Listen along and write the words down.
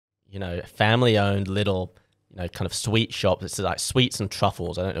you know, family-owned little, you know, kind of sweet shop. It's like sweets and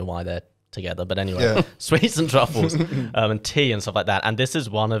truffles. I don't know why they're together, but anyway, sweets and truffles and tea and stuff like that. And this is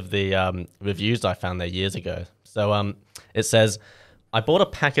one of the reviews I found there years ago. So it says, I bought a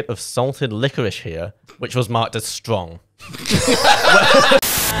packet of salted licorice here, which was marked as strong. To make a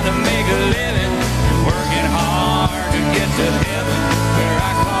living, working hard to get to heaven where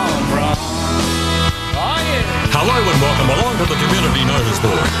I come from. Oh yeah. Hello and welcome along to the Community Notice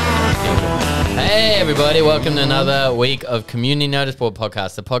Board. Hey everybody, welcome to another week of Community Notice Board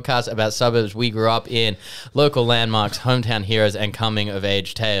Podcast, the podcast about suburbs we grew up in, local landmarks, hometown heroes, and coming of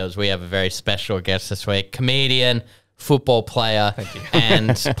age tales. We have a very special guest this week, comedian, football player,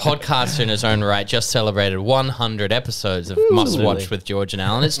 and podcaster in his own right. Just celebrated 100 episodes of Must Watch with George and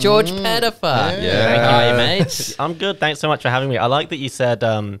Alan. It's George Pettifer. Yeah. How are you, mate? I'm good. Thanks so much for having me. I like that you said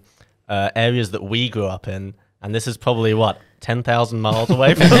areas that we grew up in, and this is probably what, 10,000 miles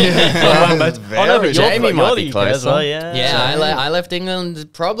away from Jamie might be close. As well, yeah. I left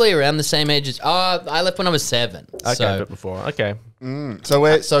England probably around the same age as... I left when I was 7. Okay, so. but before. Okay.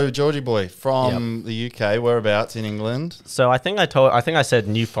 So Georgie boy from the UK, whereabouts in England? So I think I said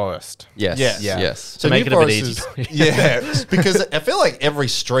New Forest. Yes. So make it a bit easy. Because I feel like every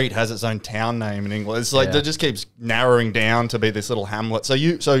street has its own town name in England. It's like it just keeps narrowing down to be this little hamlet. So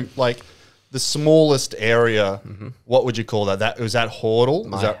the smallest area, what would you call that? Was that Hordle?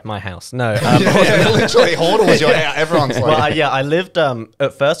 My house. No. Literally, Hordle was your house. Everyone's like... Well, I lived...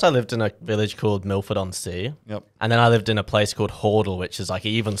 at first, I lived in a village called Milford-on-Sea. Yep. And then I lived in a place called Hordle, which is like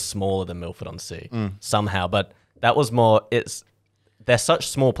even smaller than Milford-on-Sea somehow. But that was more... They're such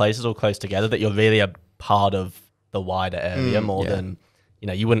small places all close together that you're really a part of the wider area more than... You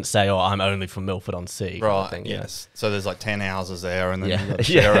know, you wouldn't say, "Oh, I'm only from Milford-on-Sea." Right. Kind of yes. So there's like 10 houses there, and then you got to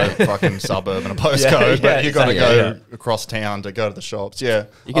share a fucking suburb and a postcode, but you got to go across town to go to the shops. Yeah.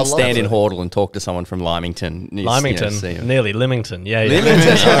 You can stand in Hordle and talk to someone from Lymington. Nearly Lymington. Yeah. Lymington.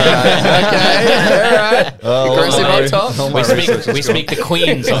 Okay. All right. Aggressive on top. We speak the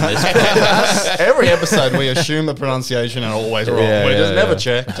Queens on this podcast. Every episode, we assume the pronunciation and always wrong. We just never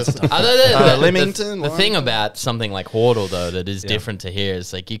check. Just Lymington. The thing about something like Hordle, though, that is different to here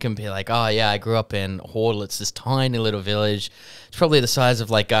is like you can be like, oh yeah, I grew up in Hordle. It's this tiny little village. It's probably the size of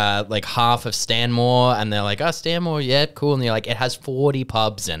like half of Stanmore, and they're like, oh, Stanmore, yeah, cool. And you're like, it has 40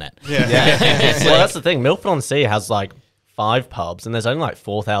 pubs in it. Well, that's the thing. Milford-on-Sea has like 5 pubs, and there's only like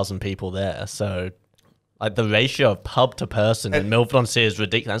 4,000 people there. So like the ratio of pub to person in Milford-on-Sea is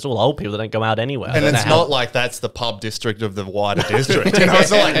ridiculous. It's all old people that don't go out anywhere. And it's not like that's the pub district of the wider district. You know, it's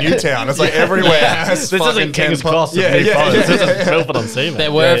not like Newtown. It's like everywhere has this isn't King's Cross. This is Milford-on-Sea, man.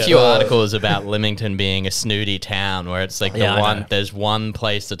 There were a few articles about Lymington being a snooty town where it's like there's one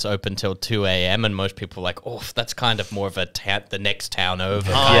place that's open till 2 a.m. and most people are like, oh, that's kind of more of the next town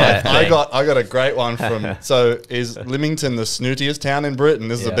over. I got a great one from, so is Lymington the snootiest town in Britain?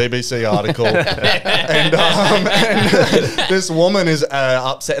 This is a BBC article. And this woman is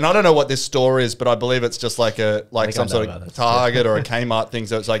upset, and I don't know what this store is, but I believe it's just like some sort of Target or a Kmart thing.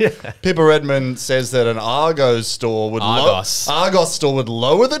 So it's like Pippa Redmond says that an Argos store would lower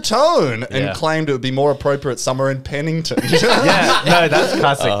the tone and claimed it would be more appropriate somewhere in Pennington. No, that's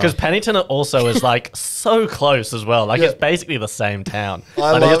classic because Pennington also is like so close as well. Like it's basically the same town.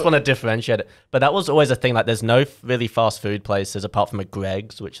 I just want to differentiate it. But that was always a thing. Like there's no really fast food places apart from a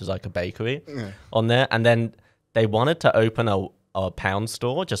Greg's, which is like a bakery on there. And then they wanted to open a pound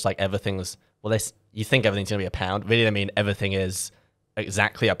store, just like everything's... Well, you think everything's going to be a pound. Really, I mean, everything is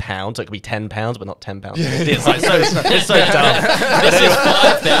exactly a pound. So it could be 10 pounds, but not 10 pounds. It's like it's so dumb. This is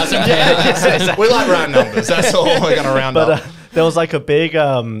 5,000 pounds. We like round numbers. That's all we're going to round up. There was like a big...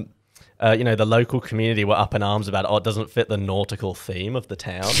 the local community were up in arms about, it doesn't fit the nautical theme of the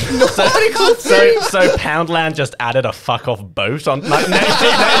town. So Poundland just added a fuck off boat on. Like,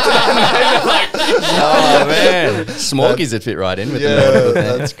 oh man, Smorgies would fit right in with the nautical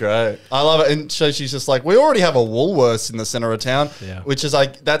theme. That's great. I love it. And so she's just like, we already have a Woolworths in the centre of town, which is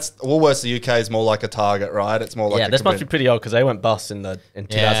like Woolworths. The UK is more like a Target, right? It's more like this must be pretty old because they went bust in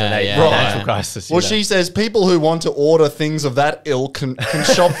 2008 financial crisis. Well, she says people who want to order things of that ilk can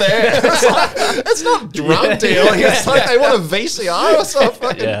shop there. It's not drug dealing. It's like they want a VCR or some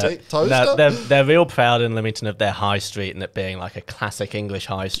fucking toaster. No, they're real proud in Lymington of their high street and it being like a classic English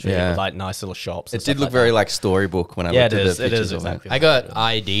high street with like nice little shops. It did look very like storybook when I looked at the pictures. Exactly. I got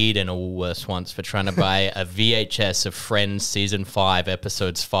ID'd in a Woolworths once for trying to buy a VHS of Friends season 5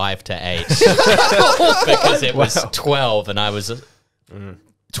 episodes 5 to 8 because it was 12 and I was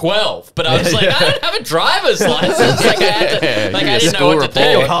 12, but I was like, I don't have a driver's license. Like, I didn't know what to do.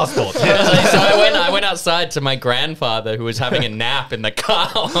 Your passport. So I went outside to my grandfather, who was having a nap in the car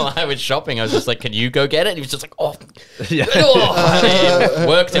while I was shopping. I was just like, "Can you go get it?" And he was just like, "Oh, Yeah. oh."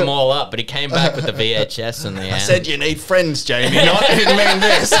 Worked him all up, but he came back with the VHS in the end. I said you need friends, Jamie. Not I didn't mean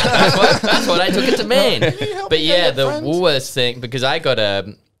this. That's what I took it to mean. But yeah, the Woolworths thing, because I got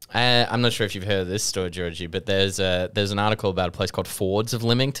a. I'm not sure if you've heard of this story, Georgie, but there's an article about a place called Fords of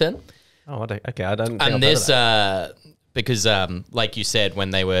Lymington. Oh, okay. I don't. Think And I've this, heard of because like you said, when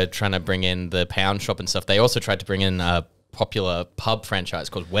they were trying to bring in the pound shop and stuff, they also tried to bring in a popular pub franchise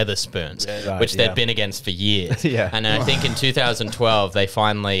called Weatherspoons, which they'd been against for years. Yeah. And I think in 2012 they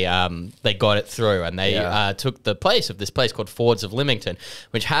finally they got it through, and they took the place of this place called Fords of Lymington,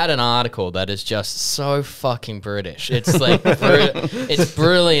 which had an article that is just so fucking British. It's like it's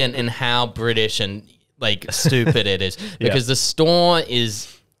brilliant in how British and like stupid it is, because the store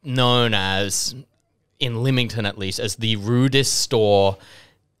is known as, in Lymington at least, as the rudest store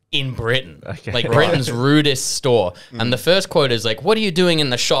in Britain. Like Britain's rudest store. And the first quote is like, "What are you doing in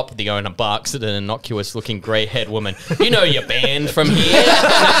the shop?" The owner barks at an innocuous looking grey-haired woman. "You know you're banned from here." And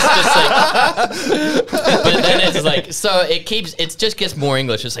it's just like, but then it's like, so it just gets more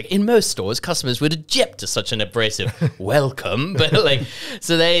English. It's like, "In most stores, customers would object to such an abrasive welcome." But like,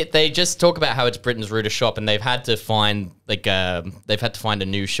 so they just talk about how it's Britain's rudest shop, and they've had to find a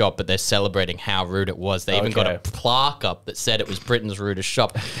new shop, but they're celebrating how rude it was. They even got a plaque up that said it was Britain's rudest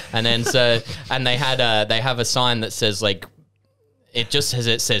shop. And then they have a sign that says like, it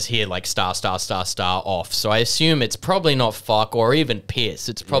says here like *** off. So I assume it's probably not fuck or even piss.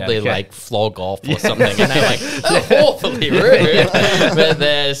 It's probably like flog off or something. And they're like, "Oh, awfully rude." But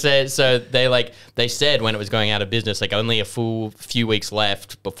they said when it was going out of business, like, "Only a few weeks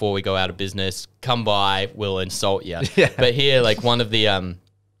left before we go out of business. Come by, we'll insult you." But here, like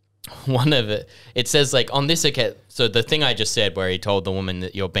it says like, "On this occasion," so the thing I just said where he told the woman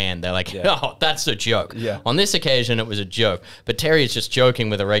that you're banned, they're like, "Oh, that's a joke." "On this occasion, it was a joke, but Terry is just joking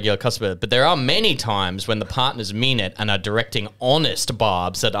with a regular customer. But there are many times when the partners mean it and are directing honest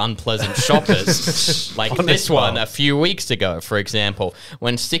barbs at unpleasant shoppers." Like this one a few weeks ago, for example,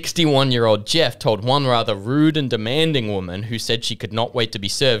 when 61-year-old Jeff told one rather rude and demanding woman who said she could not wait to be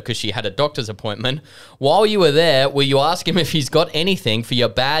served because she had a doctor's appointment, "While you were there, will you ask him if he's got anything for your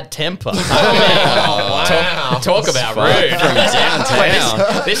bad temper?" Talk about rude from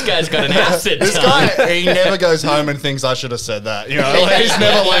downtown. This guy's got an acid. This guy, he never goes home and thinks I should have said that. You know, like, he's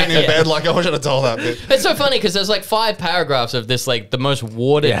never laying in bed like, I should have told that bit. It's so funny because there's like 5 paragraphs of this, like the most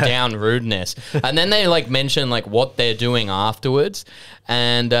watered down rudeness, and then they like mention like what they're doing afterwards,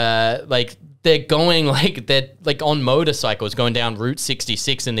 and like. They're on motorcycles going down Route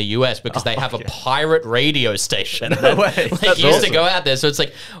 66 in the US because they have a pirate radio station. No way. Like used to go out there. So it's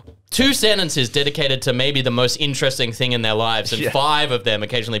like 2 sentences dedicated to maybe the most interesting thing in their lives, and 5 of them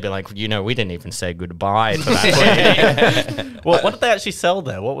occasionally be like, "You know, we didn't even say goodbye to that." Well, what did they actually sell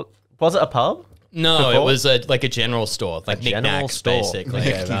there? What was it? A pub? No, it was like a general store, like knickknacks, basically.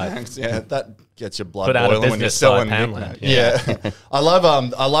 Yeah, that gets your blood Put out a boiling when you're business selling by knickknacks.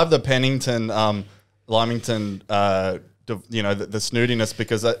 Pamela. I love the Pennington, Lymington, the snootiness,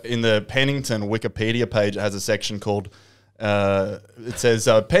 because in the Pennington Wikipedia page, it has a section called. It says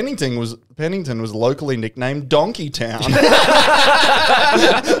Pennington was locally nicknamed Donkey Town.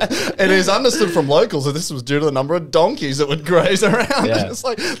 It is understood from locals that this was due to the number of donkeys that would graze around. Yeah. It's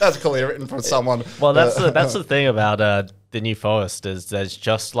like, that's clearly written from someone. Well, that's the thing about the New Forest, is there's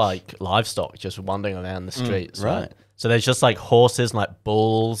just like livestock just wandering around the streets, right? So there's just like horses, and, like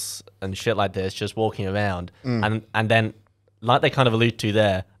bulls and shit like this, just walking around, and then like they kind of allude to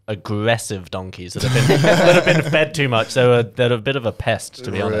there, aggressive donkeys that have been fed too much. They're a bit of a pest,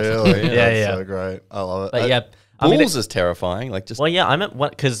 to be honest. Really? That's so great. I love it. But yeah, Bulls is terrifying. Like, just well, yeah, I meant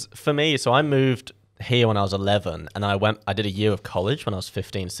because for me, so I moved here when I was 11, and I did a year of college when I was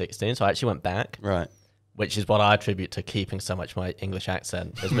 15, 16. So I actually went back, right. Which is what I attribute to keeping so much my English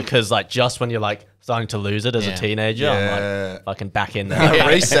accent, is because like just when you're like starting to lose it as a teenager, I'm like fucking back in there,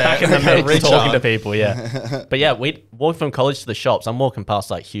 reset, back in the mix, talking to people, But yeah, we walk from college to the shops. I'm walking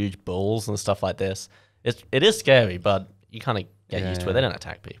past like huge bulls and stuff like this. It is scary, but you kind of get used to it. They don't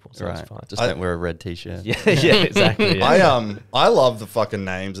attack people, so it's fine. Just don't wear a red t-shirt. Yeah, exactly. Yeah. I love the fucking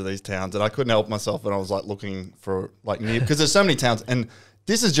names of these towns, and I couldn't help myself when I was like looking for like near, because there's so many towns, and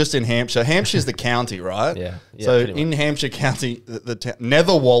This is just in Hampshire. Hampshire's the county, right? Yeah, So pretty in Hampshire County, the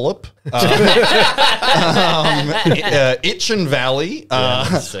Netherwallop, Itchen Valley,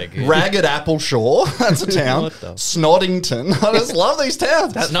 so good. Ragged Appleshaw, that's a town. Snoddington. I just love these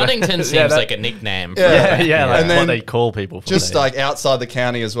towns. Snoddington seems like a nickname. Yeah, like And then what they call people. From just there. like outside the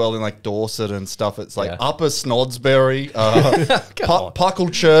county as well, in like Dorset and stuff. It's like Yeah. Upper Snodsbury,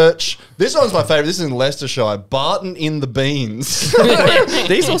 Puckle Church. This one's my favourite. This is in Leicestershire. Barton in the Beans.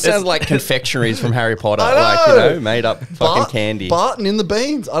 These all sound like confectionaries from Harry Potter, I know. like, you know, made up fucking candy. Barton in the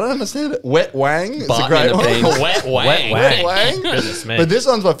Beans. I don't understand it. Wet Wang. It's a Barton great in the one. Beans. Wet wang. Wet Wang. Goodness me. But this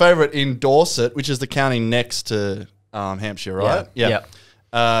one's my favourite in Dorset, which is the county next to Hampshire, right? Yeah.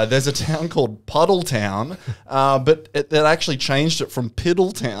 There's a town called Puddletown, but they actually changed it from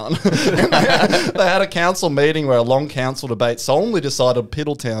Piddletown. And they had a council meeting where a long council debate solemnly decided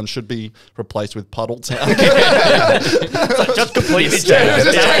Piddletown should be replaced with Puddletown. just completely change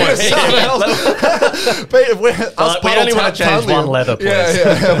it. We only want to change one letter, please.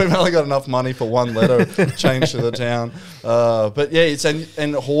 Yeah. We've only got enough money for one letter change to the town. But yeah, it's and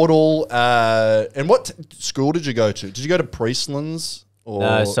Hordle. And what school did you go to? Did you go to Priestlands?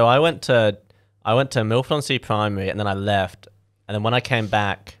 No, so I went to Milford-on-Sea Primary, and then I left, and then when I came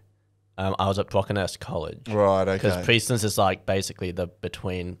back, I was at Brockenhurst College. Right, okay. Because Priestlands is like basically the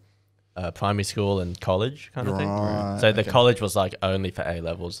between primary school and college kind of thing. Right, So the college was like only for A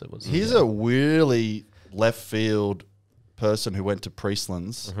levels. It was. Here's a really left field person who went to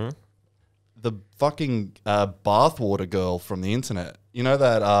Priestlands. Mm-hmm. The fucking bathwater girl from the internet. You know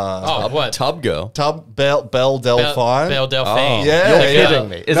that What? Tub girl. Belle Delphine? Belle Delphine. Yeah, You're kidding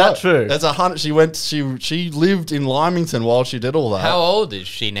me. Is that true? That's 100. She lived in Lymington while she did all that. How old is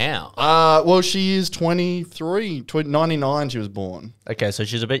she now? Well, she is 23. 99 she was born. Okay, so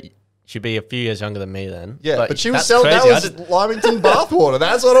she'd be a few years younger than me then. Yeah, but she was that's selling, that crazy. was Lymington bathwater.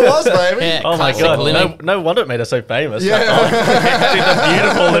 That's what it was, baby. Yeah, Oh my classic god! living. No wonder it made her so famous. Yeah. the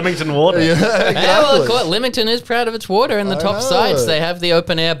beautiful Leamington water. Yeah, Yeah, well, exactly. look, Leamington is proud of its water in the I top know. sites. They have the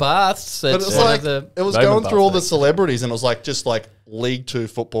open air baths. But It's it's one like, of the it was Roman going through all the baths. celebrities, and it was like just like League Two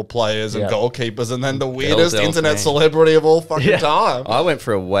football players and Yeah. goalkeepers, and then the weirdest Delphine. internet celebrity of all fucking Yeah. time. I went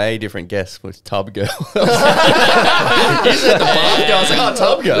for a way different guess with Tub girl. Yeah. I was like, oh,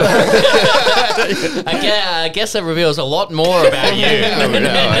 Tub girl. I guess that reveals a lot more about you.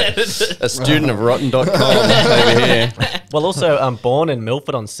 A student of rotten.com over here. Well, also, born in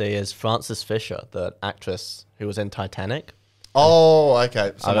Milford-on-Sea is Frances Fisher, the actress who was in Titanic. Oh,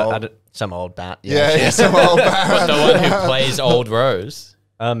 okay. Some old bat. Yeah, some old The band. one who plays Old Rose.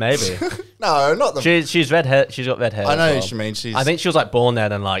 Maybe. No, not the. She's red hair. She's got red hair. I know as who well. she means. She's. I think she was like born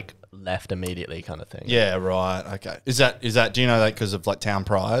there and like left immediately, kind of thing. Yeah, right. Okay. Is that? Do you know that because of like town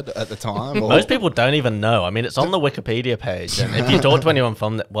pride at the time? Or? Most people don't even know. I mean, it's on the Wikipedia page, and if you talk to anyone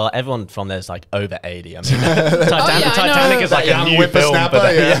from everyone from there is like over 80. I mean, Titanic is like That a young new film. whippersnapper,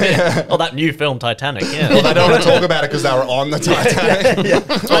 But, yeah. Oh, that new film, Titanic. Yeah. Well, they don't want to talk about it because they were on the Titanic.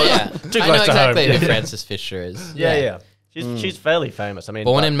 Oh, yeah. Too I know close to home. exactly who Frances Fisher is. Yeah. She's fairly famous. I mean,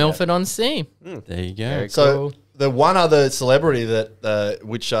 Born but, in yeah. Milford-on-Sea. There you go. So the one other celebrity that,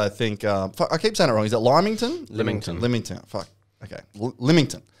 which I think, I keep saying it wrong. Is it Lymington? Lymington. Fuck. Okay.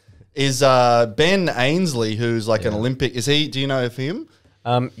 Lymington is Ben Ainsley, who's like an Olympic. Is he? Do you know of him?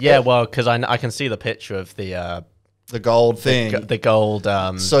 Yeah, well, because I can see the picture of the gold thing. the gold.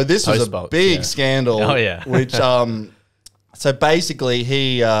 So this was a postbox, big yeah. scandal. Oh, yeah. Which so basically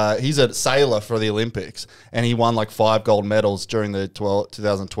he's a sailor for the Olympics, and he won like 5 gold medals during the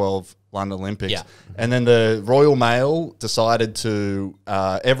 2012 London Olympics. Yeah. And then the Royal Mail decided to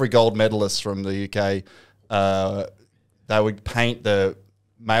every gold medalist from the UK, they would paint the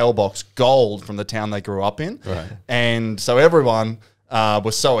mailbox gold from the town they grew up in. Right. And so everyone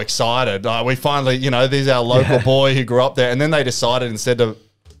was so excited. We finally, this is our local boy who grew up there. And then they decided instead to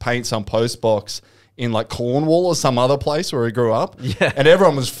paint some postbox in like Cornwall or some other place where he grew up. Yeah. And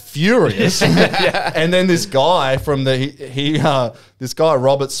everyone was furious. And then this guy from this guy,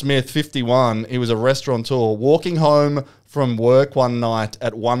 Robert Smith, 51, he was a restaurateur, walking home from work one night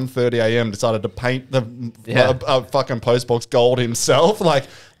at 1:30 a.m. decided to paint the fucking postbox gold himself. Like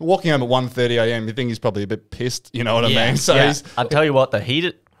walking home at 1:30 a.m. you think he's probably a bit pissed, you know what I mean? So he's I'll tell you what,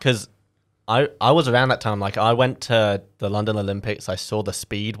 because I was around that time. Like I went to the London Olympics. I saw the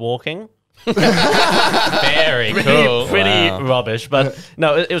speed walking. Very cool. Pretty rubbish, but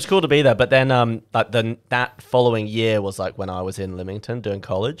no, it was cool to be there. But then, that following year was like when I was in Leamington doing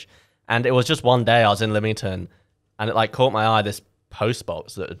college, and it was just one day I was in Leamington, and it like caught my eye, this post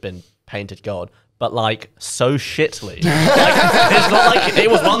box that had been painted gold. but like so shittily. Like, it's not like it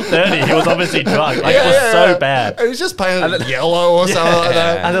was 1:30. He was obviously drunk. Like it was so bad. And he's just painted yellow or something like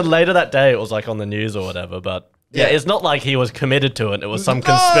that. And then later that day, it was like on the news or whatever. But yeah, it's not like he was committed to it. It was some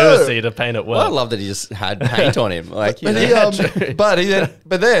conspiracy to paint it well. Well, I love that he just had paint on him. Like, you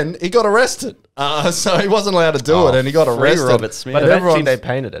But then he got arrested. So he wasn't allowed to do it, and he got arrested. Robert Smith. But eventually they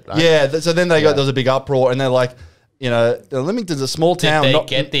painted it, right? Yeah. So then there was a big uproar, and they're like, Leamington's a small town. Did they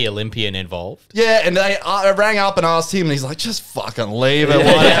get the Olympian involved? Yeah, and they rang up and asked him, and he's like, just fucking leave it.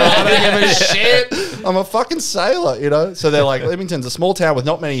 Whatever. I don't give a shit. I'm a fucking sailor, So they're like, Leamington's a small town with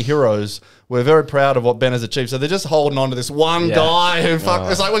not many heroes. We're very proud of what Ben has achieved. So they're just holding on to this one guy who it's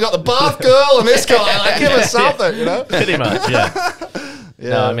like, we got the buff girl and this guy. Like, give us something, Pretty much, yeah.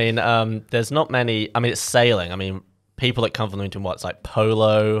 No, I mean, there's not many. I mean, it's sailing. I mean, people that come from Leamington, it's like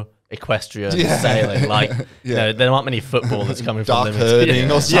polo, equestrian, sailing. Like, there aren't many footballers coming from Duck Leamington.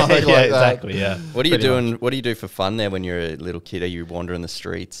 herding or something like that. Exactly, yeah. What are you doing? What do you do for fun there when you're a little kid? Are you wandering the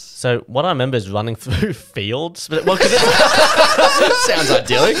streets? So what I remember is running through fields. But Sounds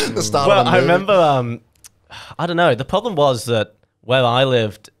idyllic. The start of a movie. I remember, I don't know. The problem was that where I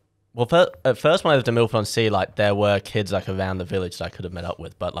lived, at first when I lived in Milford-on-Sea, like there were kids like around the village that I could have met up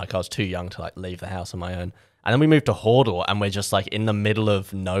with, but like I was too young to like leave the house on my own. And then we moved to Hordle, and we're just like in the middle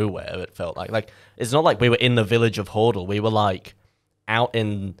of nowhere. It felt like it's not like we were in the village of Hordle. We were like out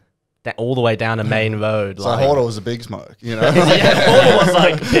in all the way down a main road. So like, Hordle was a big smoke, Yeah, Hordle was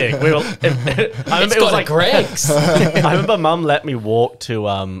like big. We were. I remember it was like Greg's. I remember Mum let me walk to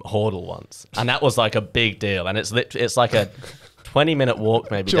Hordle once, and that was like a big deal. And it's like a 20-minute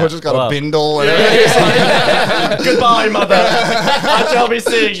walk, maybe. George has got a bindle. And Goodbye, mother. I shall be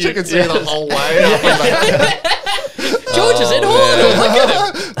seeing you. You can see the whole way. George is in Hordle. Look at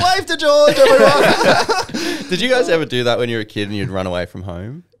him. Wave to George, everyone. Did you guys ever do that when you were a kid and you'd run away from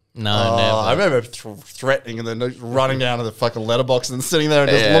home? No, never. I remember threatening and then running down to the fucking letterbox and sitting there and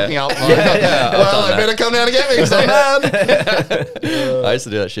just looking up. Like, well, they better come down and get me because I'm mad. I used to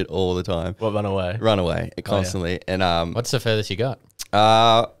do that shit all the time. What, run away? Run away constantly. And What's the furthest you got?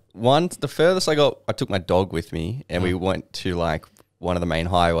 the furthest I got, I took my dog with me and we went to like one of the main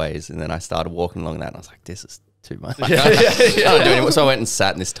highways, and then I started walking along that and I was like, this is too much. I can't do anymore. So I went and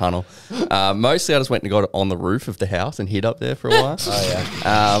sat in this tunnel. Mostly I just went and got on the roof of the house and hid up there for a while.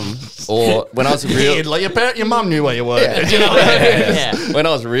 Or when I was real... like your mum knew where you were. When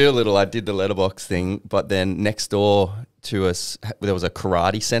I was real little, I did the letterbox thing, but then next door to us, there was a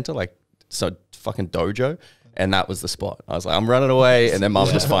karate center, like fucking dojo. And that was the spot. I was like, I'm running away. And then mum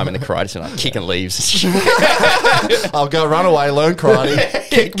would just find me in the karate center, like, kicking leaves. I'll go run away, learn karate,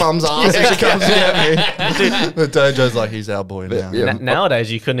 kick mum's ass if she comes to get me. The dojo's like, he's our boy now.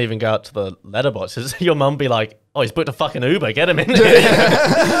 Nowadays, you couldn't even go out to the letterboxes. Your mum be like, oh, he's booked a fucking Uber. Get him in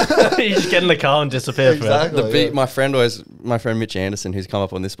there. You just get in the car and disappear forever. My friend Mitch Anderson, who's come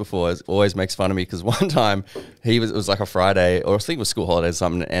up on this before, always makes fun of me because one time it was like a Friday, or I think it was school holidays or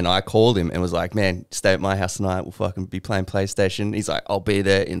something, and I called him and was like, man, stay at my house tonight. We'll fucking be playing PlayStation. He's like, I'll be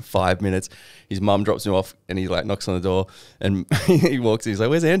there in 5 minutes. His mum drops him off and he like knocks on the door and he walks in. He's like,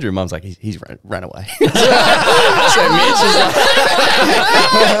 where's Andrew? Mum's like, he's ran away. So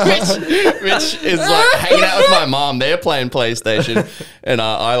Mitch is like hanging out with my mom. They're playing PlayStation, and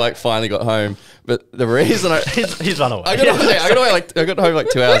I like finally got home. But the reason he's run away. I got home like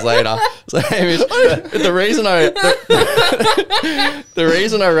 2 hours later. So the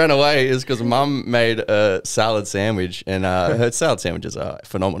reason I ran away is because mum made a salad sandwich, and her salad sandwiches are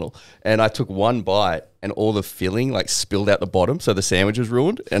phenomenal. And I took one bite, and all the filling like spilled out the bottom, so the sandwich was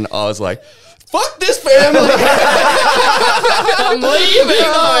ruined. And I was like, fuck this family. I'm leaving.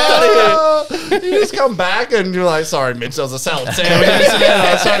 I'm out of here. You just come back and you're like, sorry, Mitch, that was a salad sandwich.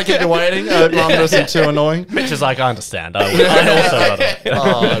 I was trying to keep you waiting. Mum wasn't too annoying. Mitch is like, I understand. I also run away.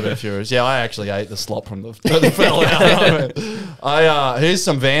 Oh, I've been furious. Yeah, I actually ate the slop from the fell out. Here's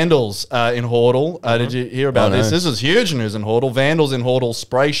some vandals in Hordle. Did you hear about this? This was huge news in Hordle. Vandals in Hordle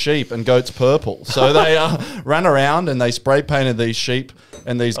spray sheep and goats purple. So they ran around and they spray painted these sheep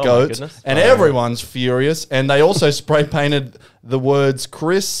and these goats, and everyone's furious. And they also spray painted the words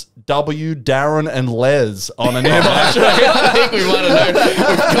Chris, W, Darren, and Les on a nearby tree. I think we might have known. We've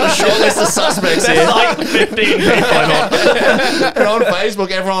got a short list of suspects here. There's like 15 people. And on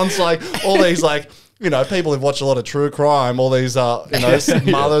Facebook, everyone's like, all these like, people who've watched a lot of true crime, all these,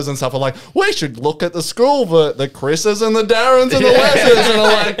 mothers and stuff are like, we should look at the school, the Chris's and the Darrens and the Les's. And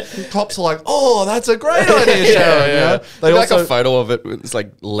like, cops are like, oh, that's a great idea, Sharon. They also like a photo of it. It's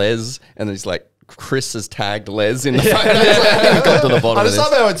like Les, and it's like Chris has tagged Les in the photo. We've got to the bottom I of just this.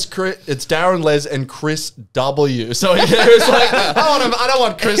 love how it's Darren, Les, and Chris W. So it's like I don't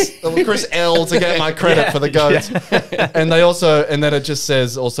want Chris L to get my credit for the goats. And they also, and then it just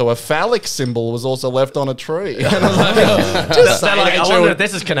says also a phallic symbol was also left on a tree. And I was like, just They're like, I wonder if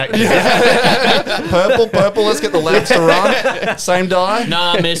this is connected. purple. Let's get the lads to run. Same die.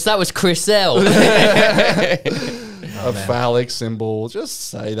 Nah, miss, that was Chris L. A phallic symbol. Just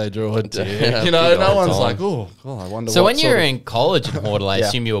say they drew a dick. Yeah, You know, big no old one's time. like, oh, I wonder. So what when you sort were of- in college in Hortal, I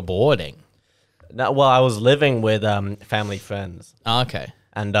assume you were boarding. No, well, I was living with family friends, Okay.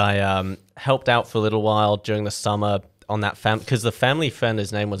 and I helped out for a little while during the summer on that because the family friend,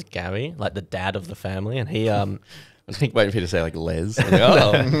 his name was Gary, like the dad of the family, and he I think waiting for you to say like Les.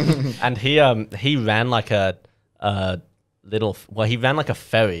 Oh. and he ran like a he ran like a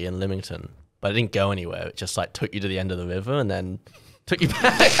ferry in Lymington, but it didn't go anywhere. It just like took you to the end of the river and then took you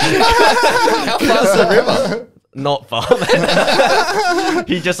back. How far's the river? Not far.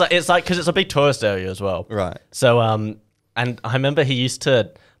 He just like it's like because it's a big tourist area as well. Right. So and I remember he used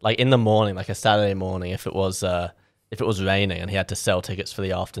to like in the morning, like a Saturday morning, if it was raining and he had to sell tickets for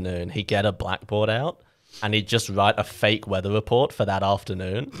the afternoon, he'd get a blackboard out and he'd just write a fake weather report for that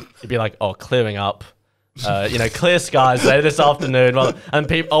afternoon. He'd be like, "Oh, clearing up." Clear skies later this afternoon,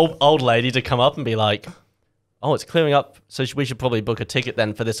 and old lady to come up and be like, "Oh, it's clearing up, so we should probably book a ticket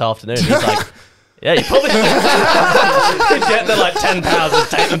then for this afternoon." He's like, "Yeah, you probably should." Get the like £10 and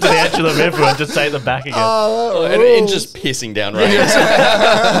take them to the edge of the river and just take them back again. And just pissing down rain.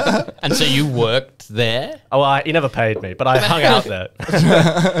 And so you worked there? Oh, he never paid me, but I hung out there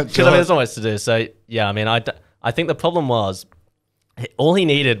because there's not much to do. So yeah, I mean, I think the problem was all he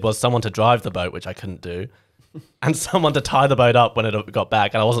needed was someone to drive the boat, which I couldn't do, and someone to tie the boat up when it got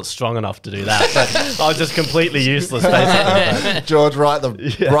back, and I wasn't strong enough to do that. So I was just completely useless, basically. George write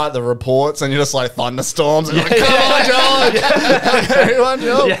the reports, and you're just like thunderstorms. And you're like, come on, George! Come on,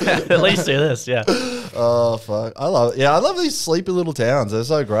 George! Yeah, at least do this. Yeah. Oh fuck! I love these sleepy little towns. They're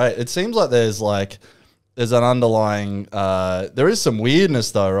so great. It seems like there's an underlying. There is some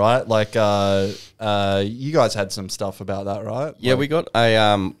weirdness though, right? Like you guys had some stuff about that, right? Yeah, we got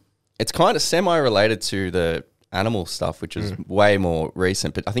a. It's kind of semi-related to the animal stuff, which is way more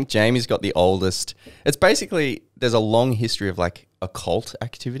recent. But I think Jamie's got the oldest. It's basically there's a long history of like occult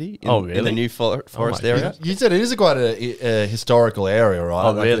activity in the New Forest area. You said it is quite a historical area, right?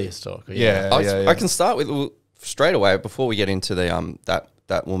 Oh, Like really historical. Yeah, I can start with straight away before we get into the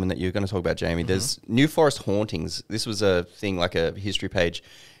that woman that you're going to talk about, Jamie. There's New Forest hauntings. This was a thing, like a history page.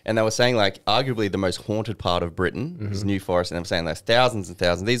 And they were saying, like, arguably the most haunted part of Britain is New Forest. And they were saying there's thousands and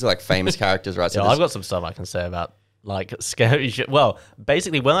thousands. These are, like, famous characters, right? So Yeah, I've got some stuff I can say about, like, scary shit. Well,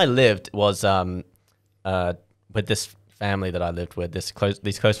 basically, where I lived was with this family that I lived with, these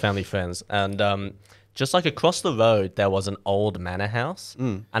close family friends. And just, like, across the road, there was an old manor house.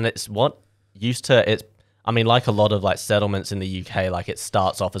 And it's what used to... I mean, like a lot of like settlements in the UK, like it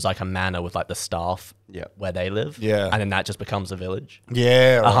starts off as like a manor with like the staff where they live. Yeah. And then that just becomes a village.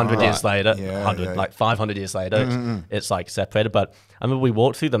 Yeah. 100 years later, Yeah. like 500 years later, it's like separated. But I remember we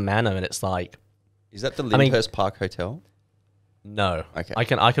walked through the manor and it's like... Is that the Lyndhurst Park Hotel? No. Okay.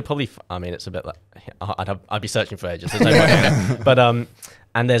 I could probably... I mean, it's a bit like... I'd be searching for ages. There's no point. But,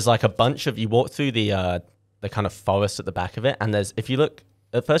 and there's like a bunch of... You walk through the kind of forest at the back of it and there's... If you look...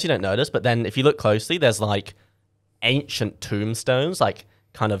 At first you don't notice, but then if you look closely, there's like ancient tombstones, like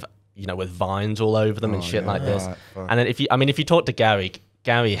kind of, you know, with vines all over them and shit like this. Right. And then if you talk to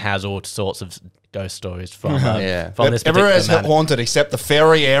Gary has all sorts of ghost stories from from this particular Everywhere is manor. haunted except the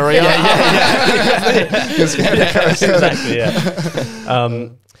ferry area. Exactly, yeah.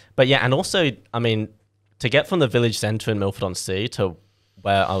 But yeah, and also, I mean, to get from the village centre in Milford-on-Sea to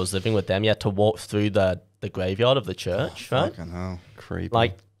where I was living with them, you had to walk through the graveyard of the church, right? Fucking hell. Creepy.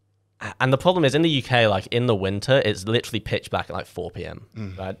 Like, and the problem is in the UK, like in the winter, it's literally pitch black at like 4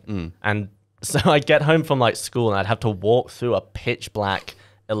 p.m. Right? And so I'd get home from like school and I'd have to walk through a pitch black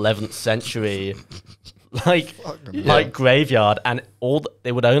 11th century like graveyard, and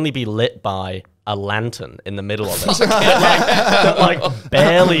it would only be lit by a lantern in the middle of it, like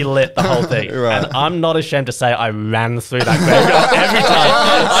barely lit the whole thing. Right. And I'm not ashamed to say I ran through that graveyard every time.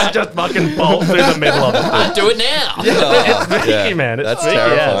 I just fucking bolt through the middle of it. I'd do it now. It's freaky, man. It's That's freaky.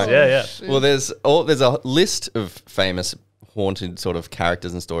 terrifying. Yeah. Well, there's a list of famous haunted sort of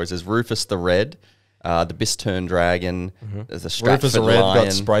characters and stories. There's Rufus the Red, the Bistern Dragon, there's the Stratford Rufus the Red Lion,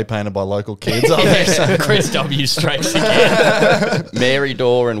 got spray painted by local kids. I think so. Chris W. strikes again. Mary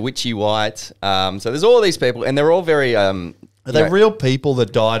Dore and Witchy White. So there's all these people, and they're all very... Are they real people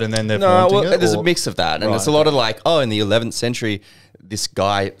that died and then they're No, haunting well, it? there's or- a mix of that. And Right, it's a lot of like, in the 11th century, this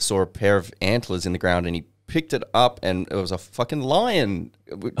guy saw a pair of antlers in the ground and he picked it up and it was a fucking lion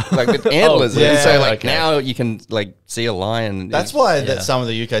like with antlers. yeah, and so like okay. now you can like see a lion. That's why that some of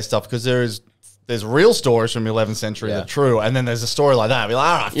the UK stuff, because there's real stories from the 11th century that are true, and then there's a story like that. Be like,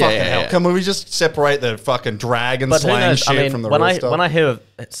 all right, fucking hell, can we just separate the fucking dragon But who slaying knows? shit I mean, from the when real stuff? when I hear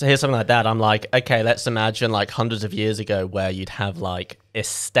something like that, I'm like, okay, let's imagine like hundreds of years ago where you'd have like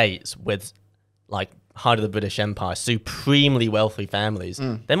estates with like height of the British Empire, supremely wealthy families.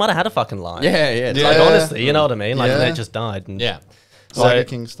 They might have had a fucking lion. Yeah. Like honestly, you know what I mean? Like Yeah. they just died. And Tiger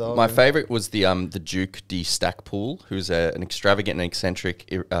King style. My favorite was the Duke de Stackpool, who's an extravagant and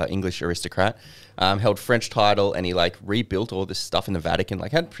eccentric English aristocrat. Held French title, and he like rebuilt all this stuff in the Vatican.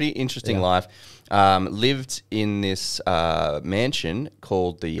 Like had a pretty interesting life. Lived in this mansion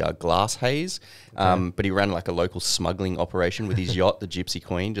called the Glass Haze, but he ran like a local smuggling operation with his yacht, the Gypsy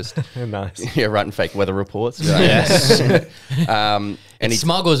Queen. Just Nice. writing fake weather reports. Yes. And he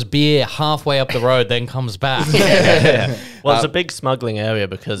smuggles beer halfway up the road, then comes back. Well, it's a big smuggling area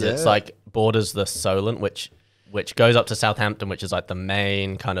because it's like borders the Solent, which goes up to Southampton, which is like the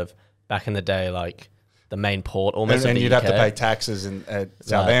main kind of back in the day, like the main port almost. and of the you'd UK. have to pay taxes at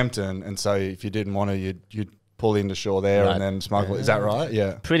Southampton, and so if you didn't want to, you'd pull into shore there Right. and then smuggle. Is that right?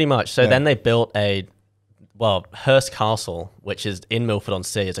 Yeah. Pretty much. So then they built Hurst Castle, which is in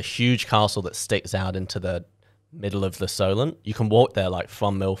Milford-on-Sea. It's a huge castle that sticks out into the middle of the Solent. You can walk there like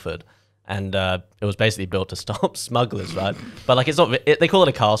from Milford, and it was basically built to stop smugglers, right? But like it's not. They call it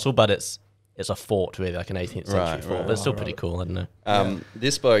a castle, but it's a fort really, like an 18th century fort. But it's still pretty cool. I don't know.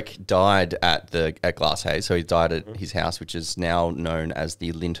 This bloke died at Glass Haze, so he died at his house, which is now known as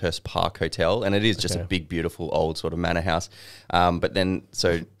the Lyndhurst Park Hotel, and it is just a big, beautiful old sort of manor house. But then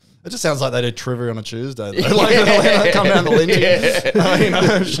It just sounds like they did trivia on a Tuesday. Though. Like they come down the Lindy,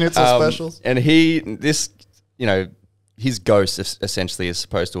 schnitzel specials. And his ghost essentially is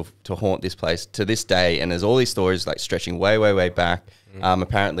supposed to haunt this place to this day, and there's all these stories like stretching way, way, way back.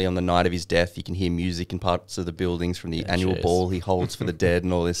 Apparently on the night of his death, you can hear music in parts of the buildings from the annual ball he holds for the dead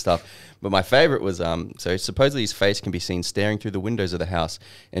and all this stuff. But my favorite was, so supposedly his face can be seen staring through the windows of the house,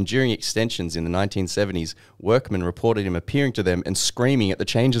 and during extensions in the 1970s, workmen reported him appearing to them and screaming at the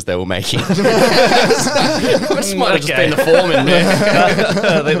changes they were making. This might have just been the foreman there.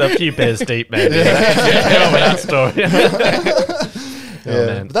 I think they're a few beers deep, maybe. Yeah, with that story.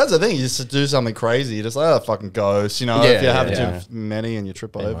 Yeah, but that's the thing. You just do something crazy. You just like, oh, fucking ghosts. You know, if you're having too many and you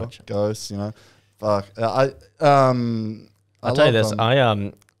trip over, ghosts. You know, fuck. I'll tell you this.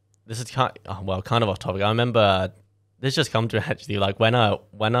 This is kind of off topic. I remember this just come to me actually. Like when I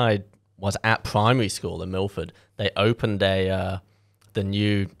was at primary school in Milford, they opened the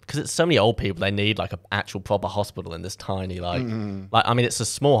new, because it's so many old people, they need like an actual proper hospital in this tiny like I mean it's a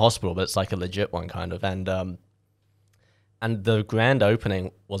small hospital, but it's like a legit one kind of, and the grand opening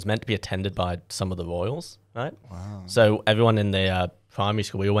was meant to be attended by some of the royals, right? Wow. So everyone in the primary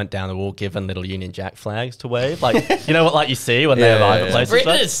school, we all went down and we were all given little Union Jack flags to wave. Like, you know what like you see when they arrive at places?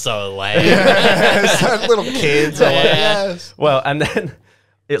 Britain is so lame. little kids. Are like, yes. Well, and then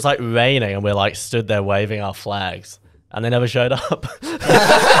it's like raining and we're like stood there waving our flags. And they never showed up.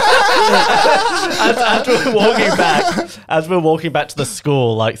 as we're walking back to the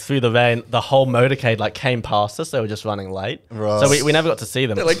school, like through the rain, the whole motorcade like came past us. They were just running late, so we never got to see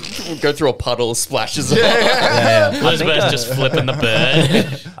them. They like go through a puddle, splashes. Elizabeth just flipping the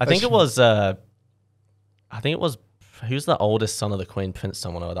bird. I think it was. Who's the oldest son of the Queen, Prince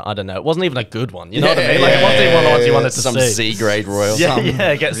someone or other? I don't know. It wasn't even a good one. You know what I mean? Like it wasn't even one of the ones you wanted to some see. C-grade royal.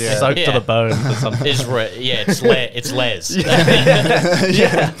 It gets soaked to the bone or something. It's Les.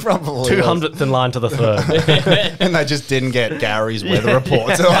 Yeah, Probably 200th in line to the throne. and they just didn't get Gary's weather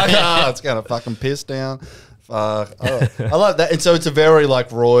reports. They're like, it's gonna fucking piss down. I like that. And so it's a very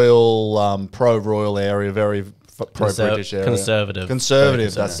like royal, pro-royal area, very pro-British area.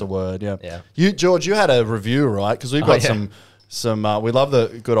 Conservative, that's the word, yeah. You, George, you had a review, right? Because we've got some we love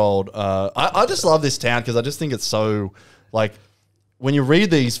the good old, I just love this town because I just think it's so, like, when you read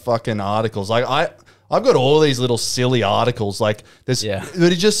these fucking articles, like, I've got all these little silly articles, like there's, but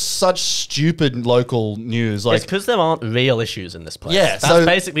it's just such stupid local news. Like, it's because there aren't real issues in this place. Yeah, that's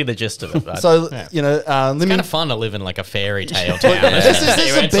basically the gist of it. Right? So you know, It's kind of fun to live in like a fairy tale town. This is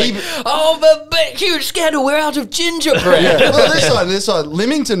a baby. But huge scandal. We're out of gingerbread. Well, this side,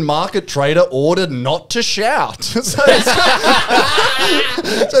 Lymington market trader ordered not to shout. So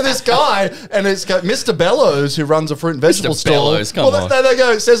this guy, and it's got Mr. Bellows, who runs a fruit and vegetable store. Bellows, come on. There they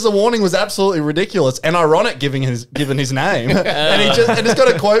go. It says the warning was absolutely ridiculous. and ironic given his name. And he's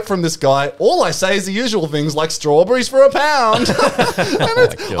got a quote from this guy. All I say is the usual things like strawberries for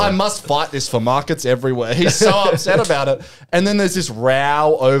 £1. I must fight this for markets everywhere. He's so upset about it. And then there's this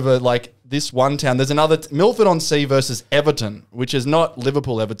row over like this one town. There's another Milford-on-Sea versus Everton, which is not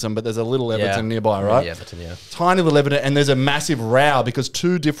Liverpool-Everton, but there's a little Everton nearby, right? Yeah, Everton, yeah. Tiny little Everton, and there's a massive row because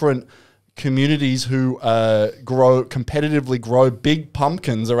two different communities who competitively grow big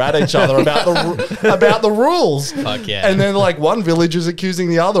pumpkins are at each other about the rules. Fuck yeah. And then like one village is accusing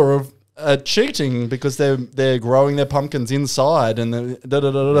the other of cheating because they're growing their pumpkins inside and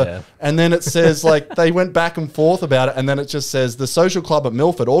and then it says like they went back and forth about it, and then it just says the social club at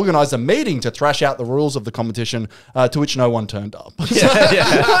Milford organised a meeting to thrash out the rules of the competition, to which no one turned up.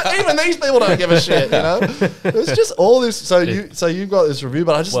 Even these people don't give a shit, you know. It's just all this. So you've got this review,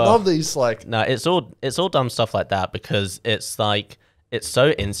 but I just love these like. No, it's all dumb stuff like that because it's like it's so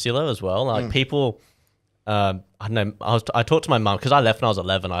insular as well. Like people. I don't know. I talked to my mum because I left when I was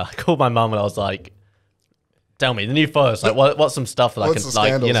 11. I called my mum and I was like, "Tell me the New Forest. Like, what's some stuff that I can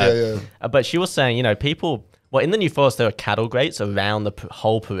like, you know?" But she was saying, you know, people. Well, in the New Forest there are cattle grates around the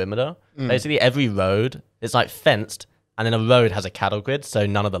whole perimeter. Basically, every road is like fenced, and then a road has a cattle grid, so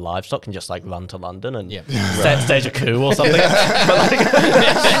none of the livestock can just like run to London and stage a coup or something.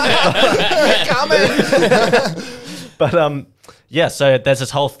 But yeah. So there's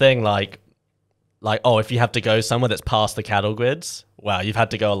this whole thing like, oh, if you have to go somewhere that's past the cattle grids, wow, you've had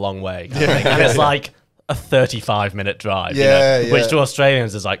to go a long way. And it's like a 35-minute drive, which to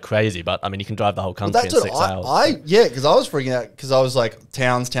Australians is like crazy. But I mean, you can drive the whole country in 6 hours. Because I was freaking out because I was like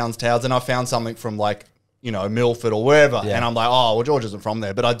towns, and I found something from like, you know, Milford or wherever. And I'm like, oh, well, George isn't from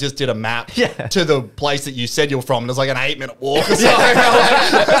there. But I just did a map to the place that you said you're from. And it was like an 8-minute walk or something.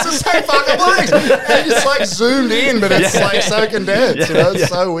 It's the same fucking place. And it's like zoomed in, but it's like so condensed. You know, it's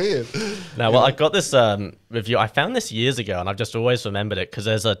so weird. No, well, I got this review. I found this years ago, and I've just always remembered it because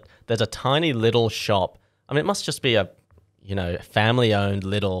there's a tiny little shop. I mean, it must just be a, you know, family-owned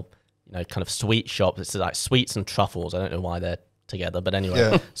little, you know, kind of sweet shop. It's like sweets and truffles. I don't know why they're together, but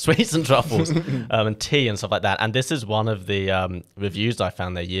anyway, sweets and truffles and tea and stuff like that. And this is one of the reviews I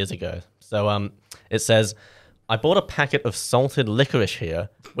found there years ago. So it says, I bought a packet of salted licorice here,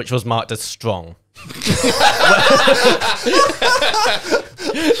 which was marked as strong. Fuck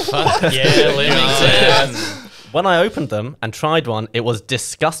yeah, Leamington. When I opened them and tried one, it was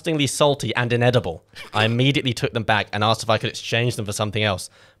disgustingly salty and inedible. I immediately took them back and asked if I could exchange them for something else,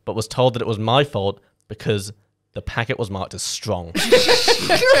 but was told that it was my fault because the packet was marked as strong.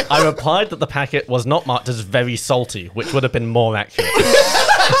 I replied that the packet was not marked as very salty, which would have been more accurate.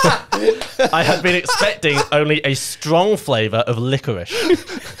 I had been expecting only a strong flavour of licorice.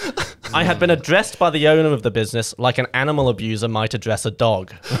 I had been addressed by the owner of the business like an animal abuser might address a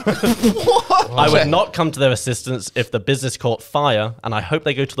dog. I would not come to their assistance if the business caught fire, and I hope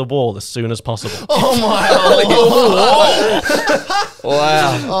they go to the wall as soon as possible. Oh my God.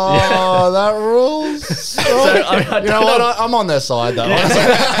 Wow. Oh, that rules. So, you know what? I'm on their side, though.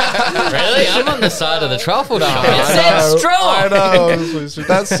 Really? I'm on the side of the truffle shop. It said strong. I know.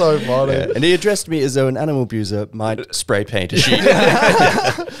 That's so funny. Yeah. And he addressed me as though an animal abuser might spray paint a sheep.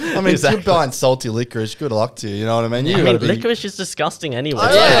 I mean, if you're buying salty licorice, good luck to you. You know what I mean? Licorice is disgusting anyway.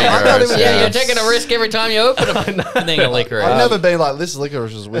 You're taking a risk every time you open a thing of licorice. I've never been like, this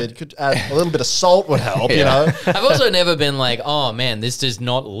licorice is weird. Could add a little bit of salt would help, you know? I've also never been like, oh man, this is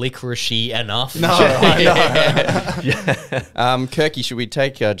not licoricey enough. No, I know. Kirky, should we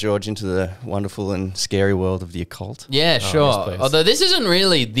take George into the wonderful and scary world of the occult? Yeah, sure. Yes, although this isn't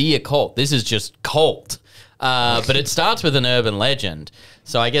really the occult. This is just cult. But it starts with an urban legend.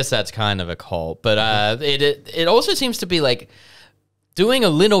 So I guess that's kind of a cult. But it also seems to be like, doing a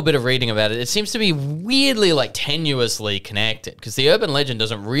little bit of reading about it, it seems to be weirdly like tenuously connected because the urban legend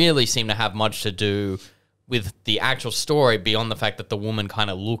doesn't really seem to have much to do with the actual story beyond the fact that the woman kind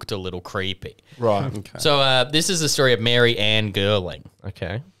of looked a little creepy. Right. Okay. So this is the story of Mary Ann Girling.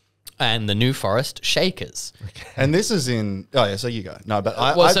 Okay. And the New Forest Shakers. And this is in... Oh, yeah, so you go. No,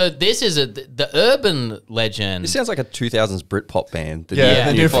 but so this is the urban legend... This sounds like a 2000s Britpop band.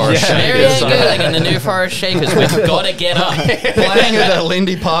 The New Forest Shakers. Mary Ann Girling and the New Forest Shakers. We've got to get up. Playing at the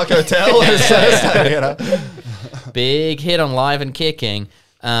Lindy Park Hotel. You know? Big hit on Live and Kicking.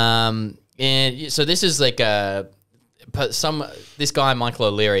 And so this is like this guy, Michael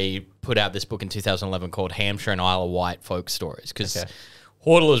O'Leary, put out this book in 2011 called Hampshire and Isle of Wight Folk Stories because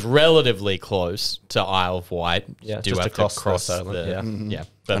Hortle is relatively close to Isle of Wight. Yeah, do just have across to cross the island, the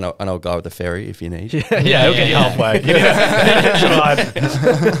I know a guy with a ferry if you need. Yeah, he'll get you halfway.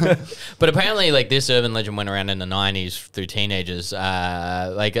 But apparently, like, this urban legend went around in the 90s through teenagers.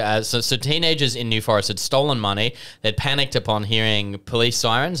 So teenagers in New Forest had stolen money. They'd panicked upon hearing police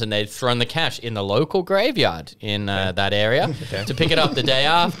sirens, and they'd thrown the cash in the local graveyard in that area to pick it up the day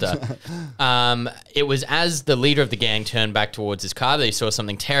after. It was as the leader of the gang turned back towards his car that he saw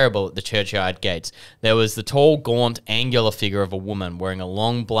something terrible at the churchyard gates. There was the tall, gaunt, angular figure of a woman wearing a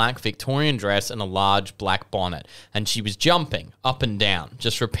long black Victorian dress and a large black bonnet, and she was jumping up and down,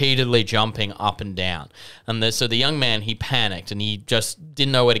 just repeatedly jumping up and down. And so the young man, he panicked and he just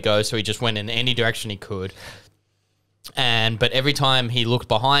didn't know where to go, so he just went in any direction he could. But every time he looked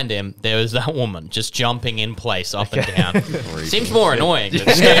behind him, there was that woman just jumping in place up and down. Seems more annoying than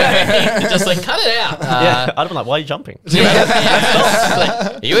scary. Just like, cut it out. I'd have been like, why are you jumping? Like,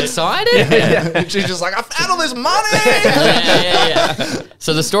 are you excited? She's just like, I found all this money.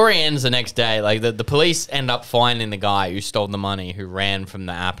 So the story ends the next day. Like the police end up finding the guy who stole the money, who ran from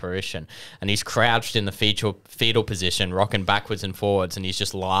the apparition, and he's crouched in the fetal position, rocking backwards and forwards, and he's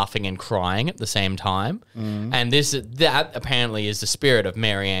just laughing and crying at the same time. And that apparently is the spirit of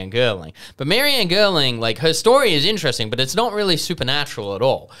Mary Ann Gerling. But Mary Ann Gerling, like, her story is interesting, but it's not really supernatural at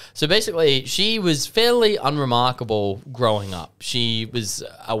all. So basically, she was fairly unremarkable growing up. She was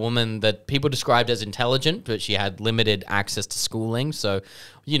a woman that people described as intelligent, but she had limited access to schooling. So,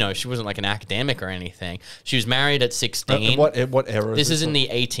 you know, she wasn't like an academic or anything. She was married at 16. What era? This is in the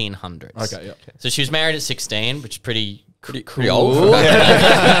 1800s. Okay, yeah. So she was married at 16, which is pretty old. cool.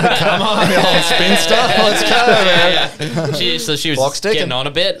 Come on, you old spinster. Let's go, man. So she was getting on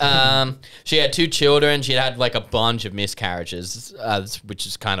a bit. She had 2 children. She had like a bunch of miscarriages, which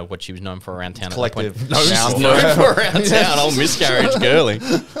is kind of what she was known for around town. Collective. Known for around town. Old miscarriage girly.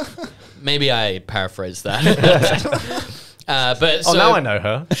 Maybe I paraphrased that. But so, now I know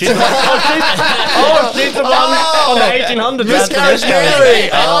her. She's the one on the 1800s. Miscarriage Mary.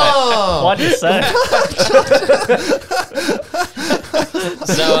 Why'd you say?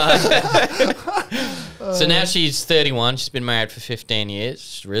 So now she's 31. She's been married for 15 years.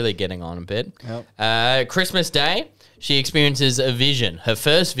 She's really getting on a bit. Yep. Christmas Day, she experiences a vision, her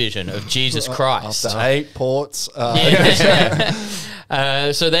first vision of Jesus Christ. After 8 ports.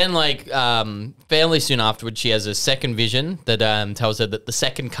 So then, like, fairly soon afterwards, she has a second vision that tells her that the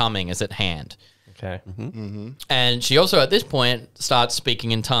second coming is at hand. Okay. And she also, at this point, starts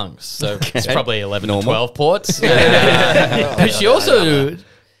speaking in tongues. So it's probably 11 or 12 ports. But she also...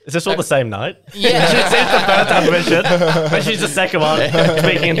 Is this all the same night? Yeah. She's the first vision, but she's the second one,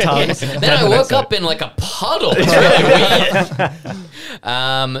 speaking in tongues. Then I woke up in like a puddle. It's really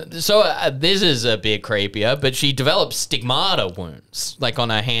weird. This is a bit creepier, but she developed stigmata wounds, like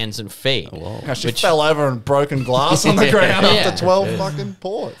on her hands and feet. She fell over and broken glass on the ground after 12 fucking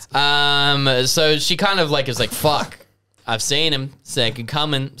ports. So she kind of like is like, fuck. I've seen him, second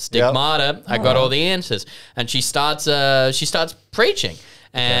coming, stigmata. I got all the answers. And she starts preaching.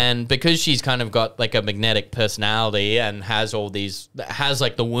 And because she's kind of got like a magnetic personality and has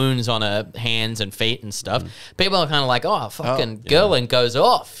like the wounds on her hands and feet and stuff, people are kind of like, oh, fucking Gerling goes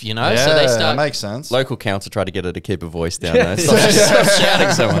off, you know? Yeah, so they start. That makes sense. Local council tried to get her to keep her voice down though. Stop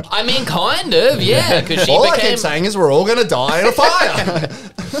shouting so much. I mean, kind of, yeah. Because she all I became. keep saying is we're all going to die in a fire.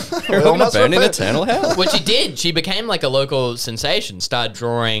 We're all going to burn in eternal hell. What she did, she became like a local sensation, started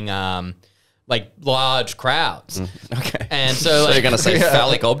drawing like large crowds. Okay. And so you're going to say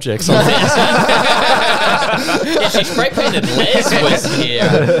phallic objects on this. Yeah, she spray painted Les was here.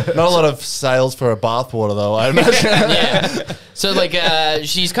 Not a lot of sales for a bathwater though, I imagine. Yeah. So like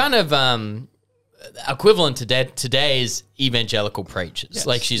she's kind of equivalent to today's evangelical preachers. Yes.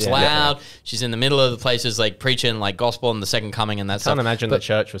 Like she's loud, she's in the middle of the places like preaching like gospel and the second coming and that stuff. I can't imagine the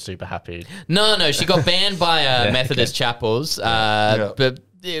church was super happy. No, she got banned by Methodist chapels, but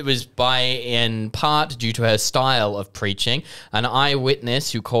it was in part due to her style of preaching. An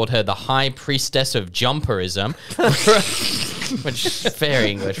eyewitness who called her the high priestess of jumperism, which is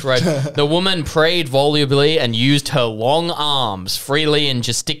very English, wrote, the woman prayed volubly and used her long arms freely in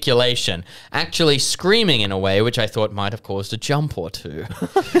gesticulation, actually screaming in a way which I thought might have caused a jump or two.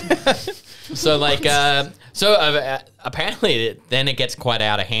 So like, apparently then it gets quite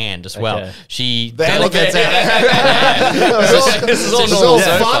out of hand as well. Okay. Then it gets out of hand. This is all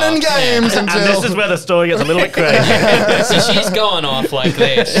fun and games until... And this is where the story gets a little bit crazy. So she's going off like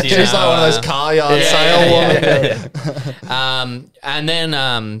this. She's like one of those car yard sale women. And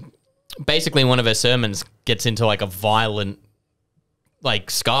then basically one of her sermons gets into like a violent like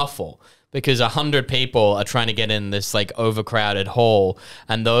scarfall. because 100 people are trying to get in this like overcrowded hall,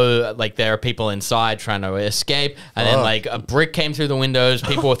 and though like there are people inside trying to escape, and then like a brick came through the windows,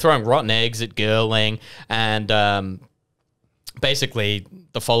 people were throwing rotten eggs at Girling, and basically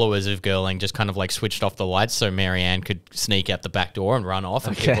the followers of Girling just kind of like switched off the lights so Marianne could sneak out the back door and run off,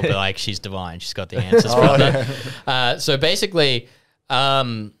 and people be like, she's divine, she's got the answers from them. So basically,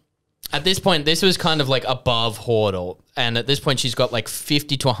 at this point, this was kind of like above Hordle. And at this point, she's got like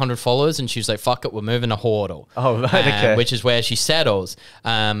 50 to 100 followers. And she's like, fuck it, we're moving to Hordle. Oh, right, okay. Which is where she settles.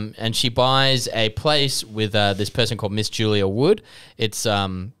 And she buys a place with this person called Miss Julia Wood. It's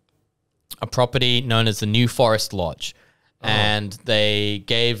a property known as the New Forest Lodge. And they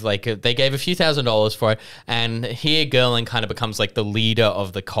gave a few $1,000s for it. And here Girling kind of becomes like the leader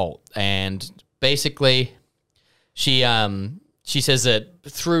of the cult. And basically, she says that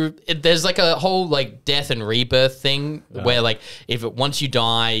there's like a whole like death and rebirth thing where like once you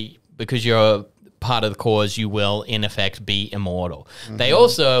die because you're part of the cause, you will in effect be immortal. They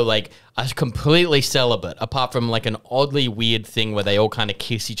also like are completely celibate, apart from like an oddly weird thing where they all kind of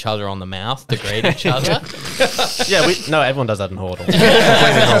kiss each other on the mouth to greet each other. No, everyone does that in Hordle.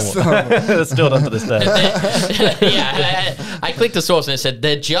 It's still done to this day. I clicked the source and it said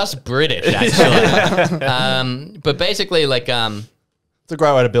they're just British, actually. But basically, like, it's a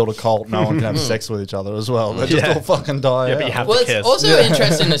great way to build a cult. No one can have sex with each other as well. They just all fucking die. But you have well, to it's kiss. also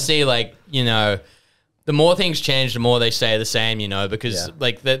interesting to see, like, you know, the more things change, the more they stay the same, you know, because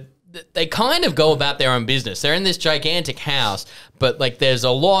like they kind of go about their own business. They're in this gigantic house, but like there's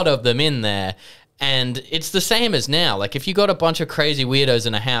a lot of them in there. And it's the same as now. Like, if you got a bunch of crazy weirdos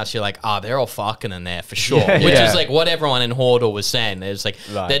in a house, you're like, they're all fucking in there for sure. Which is like what everyone in Hordle was saying. There's like,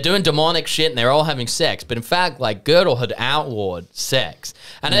 they're doing demonic shit and they're all having sex. But in fact, like, Girdle had outlawed sex.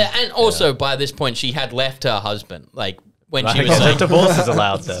 And also, by this point, she had left her husband. Like, when she was like, divorce is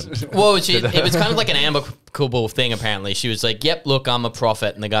allowed then. Well, it was kind of like an amicable thing, apparently. She was like, yep, look, I'm a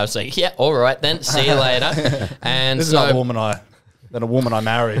prophet. And the guy was like, yeah, all right then, see you later. And this is not a woman I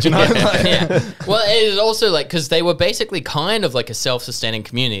married, you know? Well, it is also like, because they were basically kind of like a self-sustaining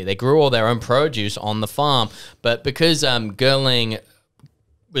community. They grew all their own produce on the farm, but because Girling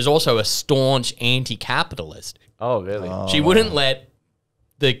was also a staunch anti-capitalist. Oh, really? She wouldn't let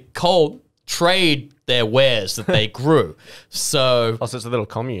the cult trade their wares that they grew. So it's a little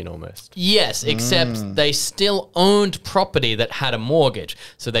commune almost. Yes, except they still owned property that had a mortgage.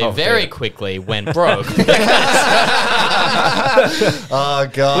 So they very quickly went broke. Oh,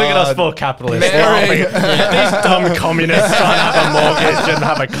 God. Look at us four capitalists laughing. These dumb communists trying to have a mortgage and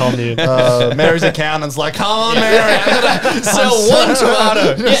have a commune. Mary's accountant's like, come on, Mary, I'm gonna sell one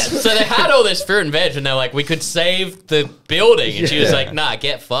tomato. So they had all this fruit and veg, and they're like, we could save the building. And she was like, nah,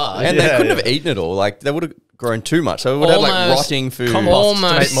 get fucked. And they couldn't have eaten it all. Like, they would have grown too much. So it would have like rotting food.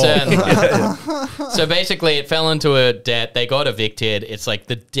 Almost certainly. So basically, it fell into a debt. They got evicted. It's like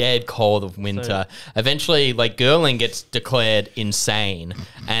the dead cold of winter. Eventually, like, Girling gets declared insane.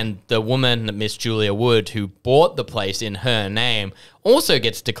 And the woman, Miss Julia Wood, who bought the place in her name, also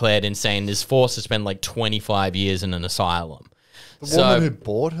gets declared insane. Is forced to spend like 25 years in an asylum. The woman who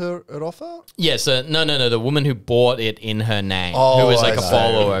bought it off her? Yeah, so no. The woman who bought it in her name, who was like a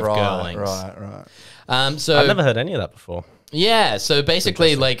follower of Girling's. Right. So I've never heard any of that before. Yeah, so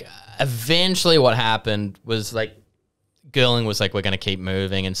basically, like, eventually what happened was, like, Girling was like, we're going to keep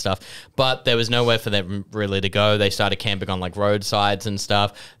moving and stuff, but there was nowhere for them really to go. They started camping on, like, roadsides and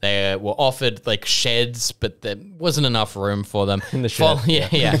stuff. They were offered, like, sheds, but there wasn't enough room for them. In the shed.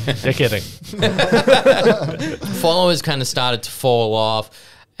 Yeah. You're kidding. Followers kind of started to fall off,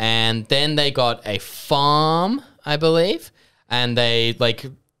 and then they got a farm, I believe, and they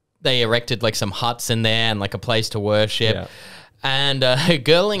erected like some huts in there and like a place to worship. Yeah. And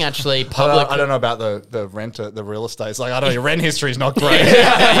Girling actually I don't know about the renter, the real estate. It's like, I don't know, your rent history is not great.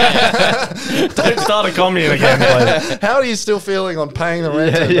 Don't start a commune again, please. How are you still feeling on paying the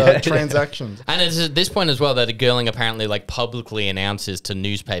rent and transactions? And it's at this point as well that Girling apparently like publicly announces to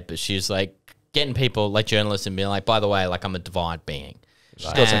newspapers, she's like getting people like journalists and being like, by the way, like, I'm a divine being.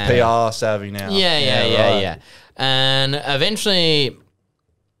 She's got some PR savvy now. Yeah. And eventually,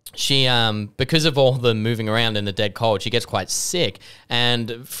 she, because of all the moving around in the dead cold, she gets quite sick. And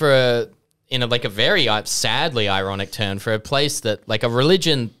in a very sadly ironic turn, for a place that, like, a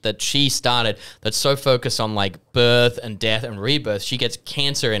religion that she started that's so focused on, like, birth and death and rebirth, she gets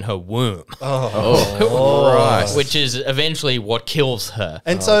cancer in her womb. Right. Which is eventually what kills her.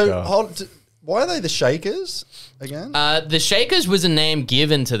 And Why are they the Shakers again? The Shakers was a name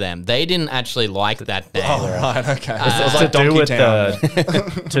given to them. They didn't actually like that name. Oh, right, okay. It's It's like to do Donkey with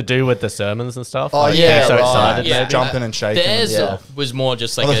Town. to do with the sermons and stuff. Oh, Like, yeah, they're so right. excited. Yeah. maybe. Jumping and shaking. Theirs Yeah. was more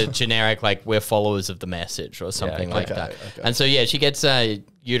just like a generic, like, we're followers of the message or something like okay, that. okay. And so, yeah, she gets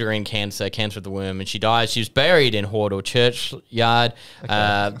uterine cancer of the womb, and she dies. She was buried in Hordle churchyard.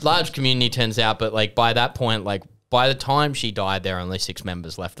 Large community turns out, but, like, by that point, like, by the time she died, there are only 6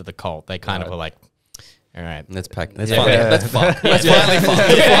 members left of the cult. They kind of were like, all right. Let's pack. Let's Yeah. let's fuck. Let's finally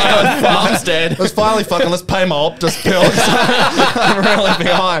fuck. Mom's dead. Let's finally fucking, let's pay my Optus pills. I'm really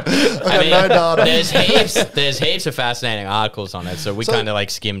behind. I got no data. There's heaps of fascinating articles on it, so we kind of like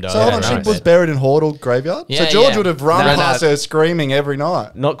skimmed over. So hold on, it, she right? was buried in Hordle graveyard? Yeah, so George yeah. would have run No, past no. her screaming every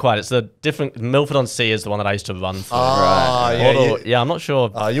night. Not quite. It's a different. Milford on Sea is the one that I used to run through. Ah, yeah, Hordle- yeah, I'm not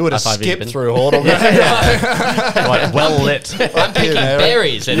sure. you would have if I've skipped been- through Hordle. Like, well lit. I'm picking Yeah.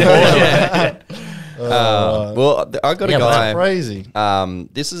 berries in Hordle. Well, I got a Yeah, but guy. Crazy.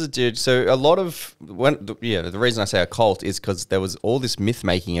 This is a dude. So a lot of the reason I say occult is because there was all this myth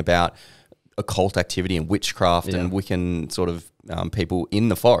making about occult activity and witchcraft and Wiccan sort of people in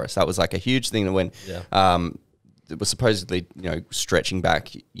the forest. That was like a huge thing that went. It was supposedly stretching back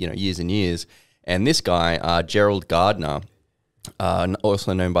years and years. And this guy Gerald Gardner,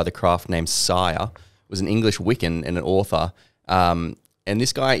 also known by the craft name Sire, was an English Wiccan and an author. And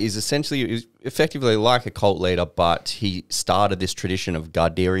this guy is effectively like a cult leader, but he started this tradition of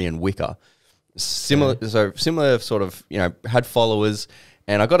Gardnerian Wicca. Similar sort of, had followers.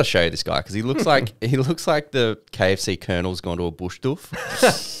 And I got to show you this guy because he looks like the KFC Colonel's gone to a bush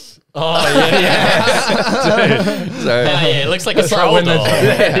doof. Oh yeah, So it looks like a It's like troll when doll.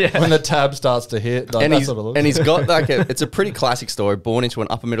 when the tab starts to hit. Like, and that's what it looks he's got like it's a pretty classic story. Born into an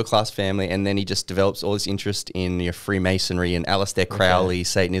upper middle class family, and then he just develops all this interest in Freemasonry and Aleister Crowley,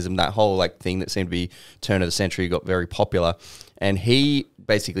 Satanism, that whole like thing that seemed to be turn of the century, got very popular. And he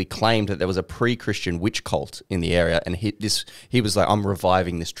basically claimed that there was a pre-Christian witch cult in the area, and he was like, I'm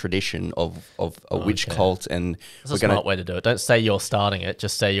reviving this tradition of a witch cult, and That's a smart way to do it. Don't say you're starting it,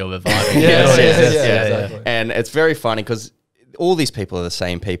 just say you're reviving it. Yeah, Yeah. exactly. And it's very funny because all these people are the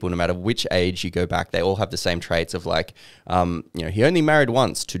same people, no matter which age you go back. They all have the same traits of like, he only married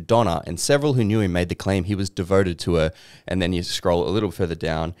once to Donna, and several who knew him made the claim he was devoted to her. And then you scroll a little further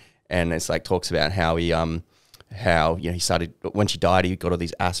down, and it's like talks about how he he started when she died. He got all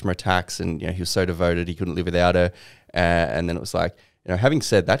these asthma attacks, and he was so devoted he couldn't live without her. And then it was like, having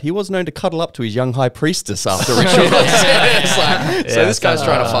said that, he was known to cuddle up to his young high priestess after rituals. So this guy's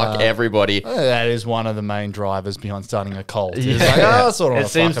trying to fuck everybody. That is one of the main drivers behind starting a cult. It's like, I sort of It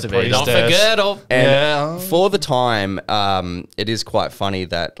seems to be. Not for girdle. And for the time, it is quite funny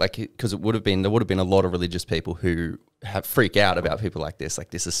that because there would have been a lot of religious people who freak out about people like this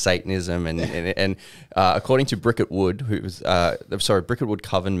is Satanism, and according to Bricket Wood, who was Bricket Wood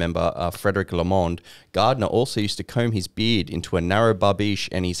Coven member Frederick Lamond, Gardner also used to comb his beard into a narrow barbiche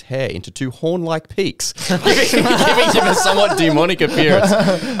and his hair into 2 horn-like peaks, giving him a somewhat demonic appearance.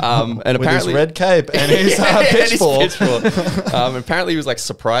 And with his apparently red cape and his pitchfork. Apparently, he was like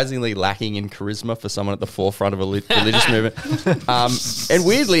surprisingly lacking in charisma for someone at the forefront of a religious movement. And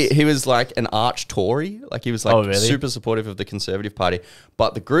weirdly, he was like an arch Tory, like he was like really? super supportive of the Conservative Party.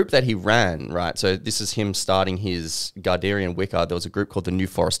 But the group that he ran, right? So this is him starting his Gardnerian Wicca. There was a group called the New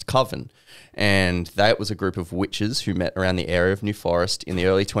Forest Coven, and that was a group of witches who met around the area of New Forest in the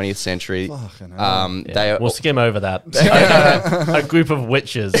early 20th century. We'll skim over that. A group of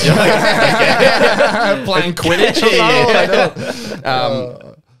witches. Playing Quidditch.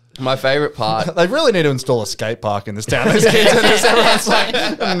 My favorite part. They really need to install a skate park in this town. These kids and just everyone's like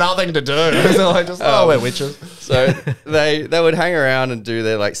nothing to do. They're like we're witches. So they would hang around and do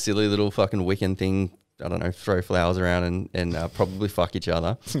their like silly little fucking Wiccan thing. I don't know, throw flowers around and probably fuck each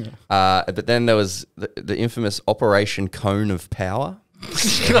other. But then there was the infamous Operation Cone of Power.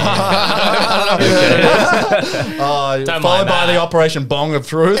 Followed by the Operation Bong of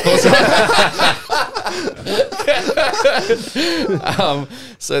Truth.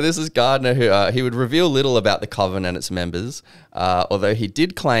 So this is Gardner, who he would reveal little about the coven and its members, although he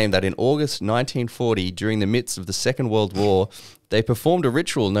did claim that in August 1940, during the midst of the Second World War, they performed a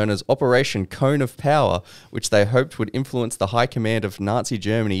ritual known as Operation Cone of Power, which they hoped would influence the high command of Nazi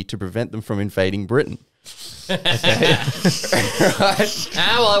Germany to prevent them from invading Britain. Well,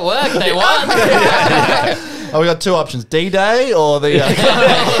 it worked. They won. We got 2 options: D-Day or the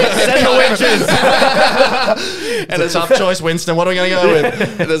Send the witches. and a tough choice, Winston. What are we going to go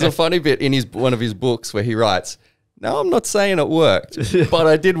with? There's a funny bit in one of his books where he writes, no, I'm not saying it worked, but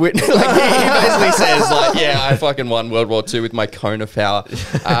I did witness. Like, he basically says, like, yeah, I fucking won World War II with my cone of power.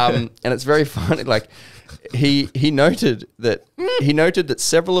 And it's very funny. Like, he noted that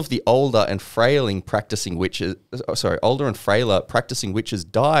several of the older and frailer practicing witches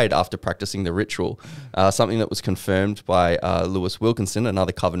died after practicing the ritual. Something that was confirmed by Lewis Wilkinson,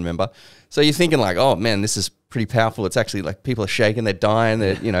 another Coven member. So you're thinking like, oh man, this is pretty powerful. It's actually like people are shaking, they're dying,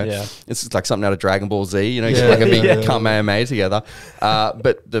 it's like something out of Dragon Ball Z, like a big Kamehameha together.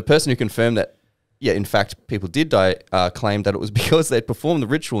 But the person who confirmed that, yeah, in fact, people did die, claimed that it was because they'd performed the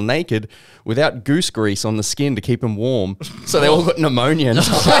ritual naked without goose grease on the skin to keep them warm. So they all got pneumonia and died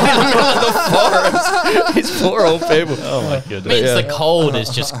in the middle of the forest. These poor old people. Oh my goodness. Means the cold is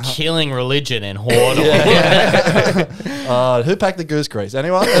just killing religion in Horde. Who packed the goose grease?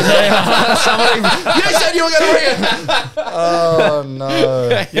 Anyone? Somebody, you said you were going to bring it. Oh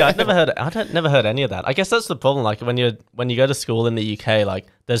no. Yeah, I've never heard any of that. I guess that's the problem. Like when you go to school in the UK, like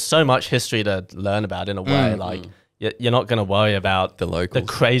there's so much history to learn about in a way. Like you're not going to worry about the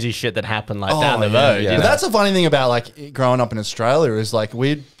crazy shit that happened like down the road. Yeah. You know? But that's the funny thing about like growing up in Australia is like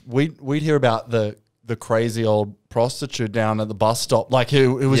we'd hear about the crazy old prostitute down at the bus stop, like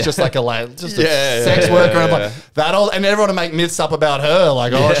who was just like a sex worker, and like that old, and everyone would make myths up about her,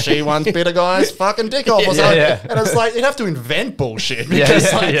 like she once bit a guy's fucking dick off or something, and it's like you'd have to invent bullshit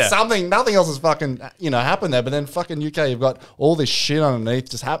because nothing else has fucking happened there. But then fucking UK, you've got all this shit underneath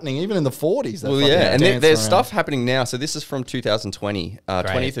just happening, even in the 40s. Well, and there's stuff happening now. So this is from 2020,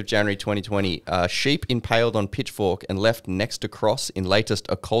 20th of January 2020. Sheep impaled on pitchfork and left next to cross in latest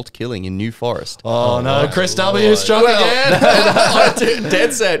occult killing in New Forest. Oh no, Chris W. struck again.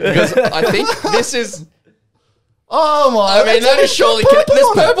 Dead set, because I think this is. Oh my! I mean, that is surely. There's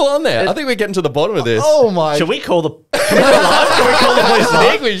purple on there. I think we're getting to the bottom of this. Oh my! Should we call the? Can we call the police? I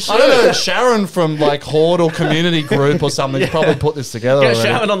think we should. I don't know. Sharon from like Horde or community group or something probably put this together. Get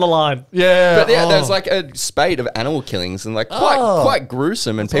Sharon on the line. Yeah, but there's like a spate of animal killings and like quite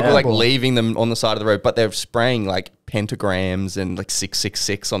gruesome, and people like leaving them on the side of the road, but they're spraying like pentagrams and like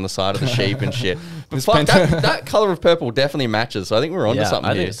 666 on the side of the sheep and shit. But fuck, that color of purple definitely matches. So I think we're onto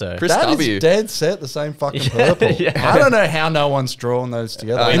something here. Think so. Chris that W. is dead set the same fucking purple. I don't know how no one's drawn those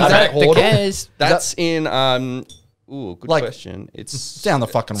together. In fact, that's in good question. It's down the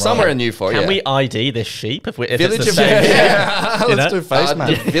fucking road. Somewhere in New Forest. Can we ID this sheep if Village it's the of same? Let's do face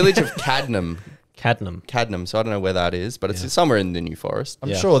man. Village of Cadnam. Cadnam. So I don't know where that is, but it's somewhere in the New Forest.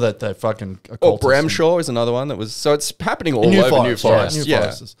 I'm sure that they're fucking. Or Bramshaw is another one that was. So it's happening all over New Forest. New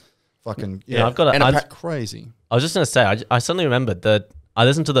Forest is fucking. Yeah, I've got it's crazy. I was just gonna say, I suddenly remembered that I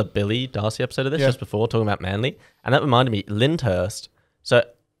listened to the Billy Darcy episode of this just before talking about Manly, and that reminded me Lyndhurst. So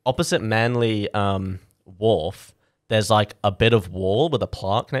opposite Manly Wharf, there's like a bit of wall with a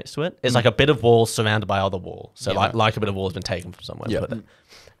plaque next to it. It's like a bit of wall surrounded by other wall. So like a bit of wall has been taken from somewhere. Yeah.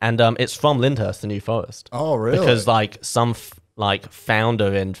 And it's from Lyndhurst, the New Forest. Oh, really? Because like some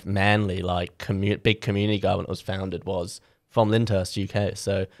founder in Manly, like big community government was founded was from Lyndhurst, UK.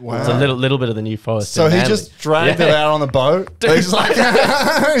 So it's a little bit of the New Forest. So he just dragged it out on the boat. He's like,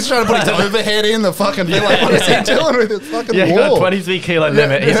 he's trying to put his overhead in the fucking thing. Like, what is he doing with his fucking wall? He got a 23 kilo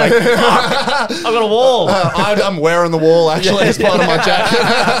limit. He's like, I've got a wall. I'm wearing the wall actually as part of my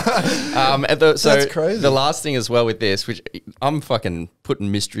jacket. That's crazy. The last thing as well with this, which I'm fucking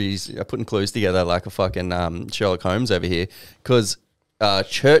putting clues together like a fucking Sherlock Holmes over here, because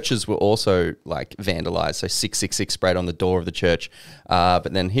churches were also like vandalized, so 666 sprayed on the door of the church.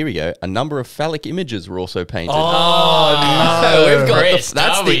 But then here we go, a number of phallic images were also painted. Oh no! We've got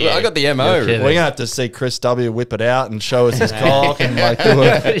I got the MO. We're gonna have to see Chris W whip it out and show us his cock and like do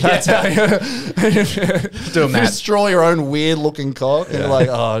it. That's how you destroy your own weird looking cock. And you're like,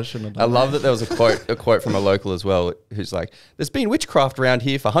 oh, I shouldn't have done I love that there was a quote from a local as well, who's like, "There's been witchcraft around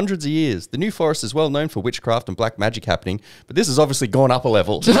here for hundreds of years. The New Forest is well known for witchcraft and black magic happening, but this has obviously gone up a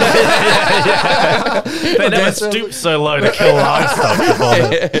level." They never stooped so low to kill livestock before.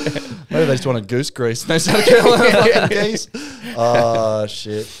 Maybe they just wanted goose grease. They started killing geese. Oh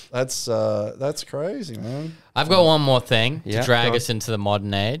shit, that's crazy, man. I've got one more thing to drag us into the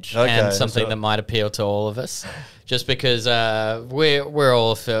modern age, and something that might appeal to all of us. Just because we're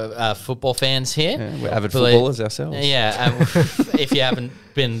all football fans here. Yeah, we're avid footballers ourselves. Yeah. If you haven't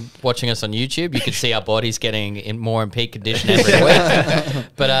been watching us on YouTube, you can see our bodies getting more in peak condition every week.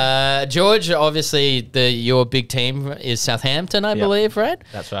 But George, obviously, your big team is Southampton, I believe, right?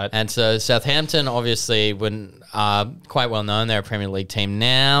 That's right. And so Southampton, obviously, when are quite well known. They're a Premier League team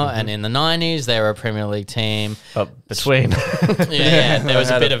now, and in the 90s, they were a Premier League team. Between. There was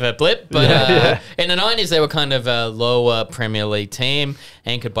a bit of a blip, but in the 90s, they were kind of a lower Premier League team,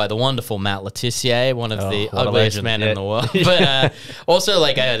 anchored by the wonderful Matt Letizia, one of the ugliest men in the world, but also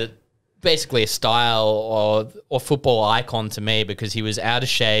like basically a style or football icon to me because he was out of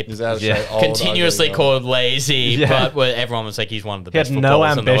shape. He's out of shape. Old, continuously ugly, called lazy, but everyone was like, he's one of the best He had no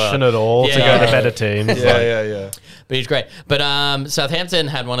ambition at all to go to better teams. Yeah. But he's great. But Southampton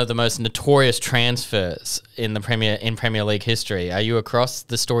had one of the most notorious transfers in Premier League history. Are you across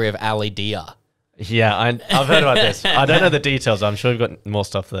the story of Ali Dia? Yeah, I've heard about this. I don't know the details. I'm sure we've got more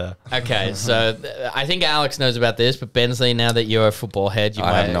stuff there. Okay, so I think Alex knows about this, but Bensley, now that you're a football head, you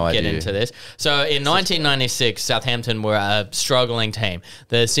might get into this. So in 1996, Southampton were a struggling team.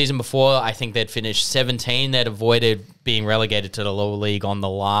 The season before, I think they'd finished 17. They'd avoided being relegated to the lower league on the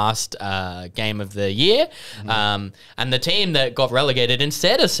last game of the year. And the team that got relegated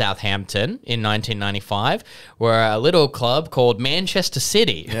instead of Southampton in 1995 were a little club called Manchester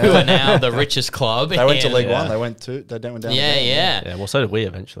City, who are now the richest club. They went to League One. They went down. Yeah. Well, so did we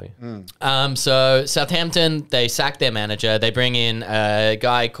eventually. So Southampton, they sacked their manager. They bring in a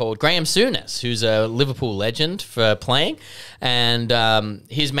guy called Graham Souness, who's a Liverpool legend for playing. And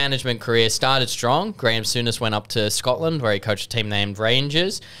his management career started strong. Graham Souness went up to Scotland, where he coached a team named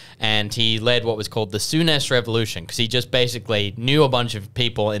Rangers, and he led what was called the Souness Revolution, because he just basically knew a bunch of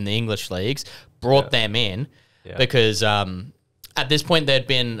people in the English leagues, brought them in, because at this point there'd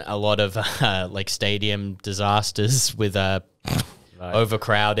been a lot of like stadium disasters with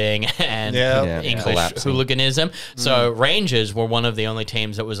overcrowding and English hooliganism. So Rangers were one of the only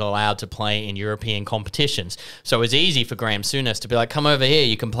teams that was allowed to play in European competitions. So it was easy for Graham Souness to be like, come over here,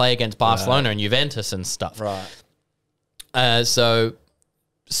 you can play against Barcelona and Juventus and stuff. So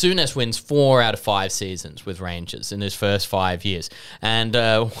Souness wins 4 out of 5 seasons with Rangers in his first 5 years. And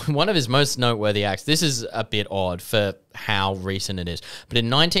one of his most noteworthy acts, this is a bit odd for how recent it is, but in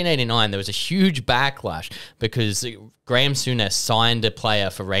 1989, there was a huge backlash because Graham Souness signed a player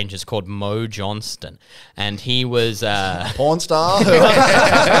for Rangers called Mo Johnston, and he was... porn star?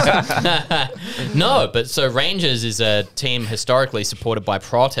 No, but so Rangers is a team historically supported by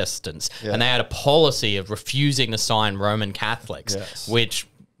Protestants, and they had a policy of refusing to sign Roman Catholics, which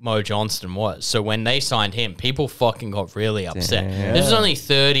Mo Johnston was. So when they signed him, people fucking got really upset. This was only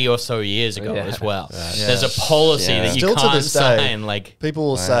 30 or so years ago as well. There's a policy that you Still can't to this day, sign. Like, people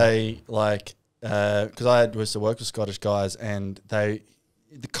will say, like, because I used to work with Scottish guys, and the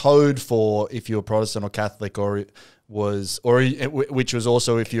code for if you're Protestant or Catholic which was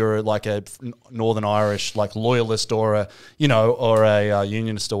also if you're like a Northern Irish like loyalist or a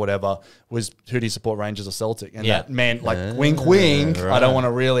unionist or whatever, was who do you support, Rangers or Celtic? And that meant like wink wink. Right. I don't want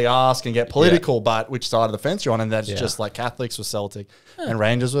to really ask and get political, but which side of the fence you're on? And that's just like Catholics were Celtic and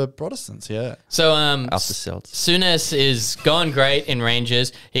Rangers were Protestants. So After Celts. Souness is going great in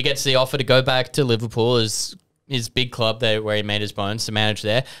Rangers. He gets the offer to go back to Liverpool as his big club there where he made his bones to manage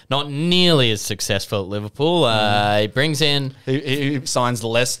there. Not nearly as successful at Liverpool. He brings in... He signs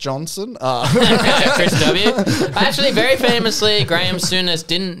Les Johnson. Chris W. Actually, very famously, Graham Souness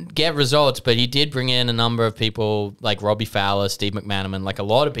didn't get results, but he did bring in a number of people like Robbie Fowler, Steve McManaman, like a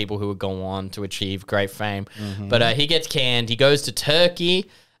lot of people who would go on to achieve great fame. But he gets canned. He goes to Turkey,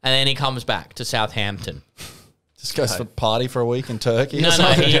 and then he comes back to Southampton. Just goes for party for a week in Turkey. No,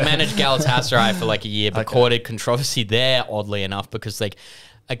 he managed Galatasaray for like a year, but courted controversy there, oddly enough, because like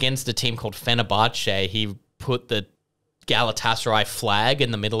against a team called Fenerbahce, he put the Galatasaray flag in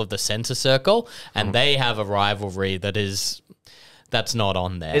the middle of the center circle, and they have a rivalry that's not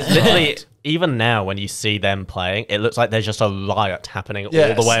on there. It's literally, even now when you see them playing, it looks like there's just a riot happening all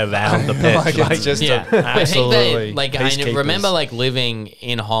the way around the pitch. It's just absolutely. I remember like living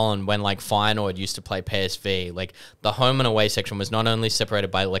in Holland when like Feyenoord used to play PSV. Like the home and away section was not only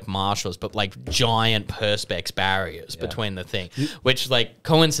separated by like marshals, but like giant perspex barriers between the thing, which like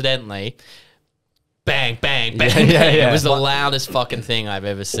coincidentally, bang, bang, bang, bang. It was the loudest fucking thing I've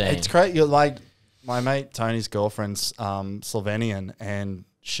ever seen. It's great. You're like, my mate Tony's girlfriend's Slovenian, and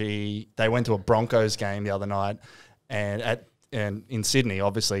they went to a Broncos game the other night, and in Sydney,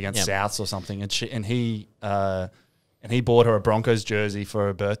 obviously against Souths or something, and he bought her a Broncos jersey for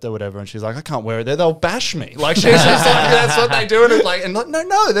her birthday, or whatever, and she's like, I can't wear it there; they'll bash me. Like she's just like, that's what they do, and it's like, and like, no,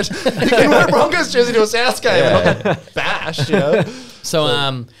 you can wear a Broncos jersey to a Souths game, and not get bashed, you know. So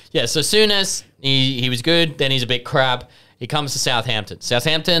so Souness, he was good, then he's a bit crap. He comes to Southampton.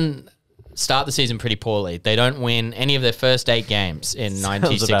 Southampton start the season pretty poorly. They don't win any of their first 8 games in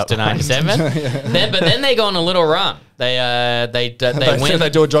 96 about to 97. But then they go on a little run. They win. They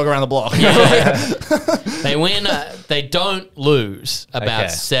do a jog around the block. They win. They don't lose about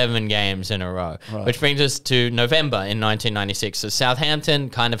Okay. 7 games in a row, which brings us to November in 1996. So Southampton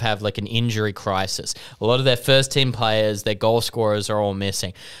kind of have like an injury crisis. A lot of their first team players, their goal scorers are all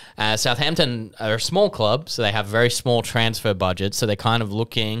missing. Southampton are a small club, so they have very small transfer budgets. So they're kind of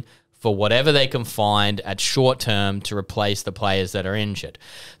looking for whatever they can find at short term to replace the players that are injured.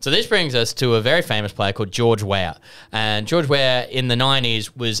 So this brings us to a very famous player called George Weah. And George Weah in the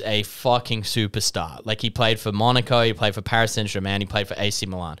 90s was a fucking superstar. Like he played for Monaco, he played for Paris Saint-Germain, he played for AC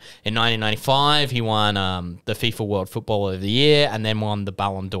Milan. In 1995, he won the FIFA World Footballer of the Year and then won the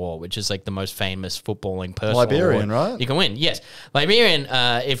Ballon d'Or, which is like the most famous footballing person. Liberian, right? You can win, yes. Liberian,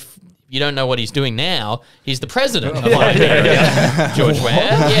 if you don't know what he's doing now, he's the president of Liberia. George Weah,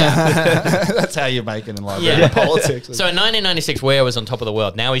 yeah. That's how you make it in Liberia. Politics. So in 1996, Weah was on top of the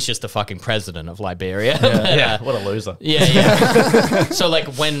world. Now he's just the fucking president of Liberia. Yeah, what a loser. Yeah. So like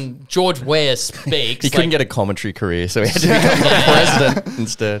when George Weah speaks, He couldn't get a commentary career, so he had to become president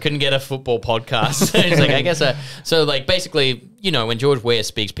instead. couldn't get a football podcast. He's like, I guess. So like basically, you know, when George Weah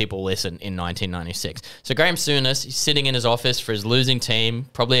speaks, people listen in 1996. So Graham Souness, he's sitting in his office for his losing team,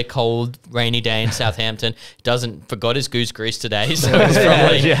 probably a cold, rainy day in Southampton. Forgot his goose grease today, so he's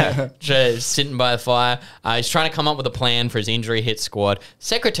probably just sitting by the fire. He's trying to come up with a plan for his injury hit squad.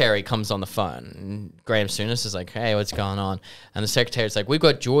 Secretary comes on the phone. And Graham Souness is like, hey, what's going on? And the secretary's like, we've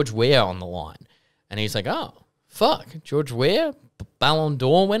got George Weah on the line. And he's like, oh, fuck, George Weah? Ballon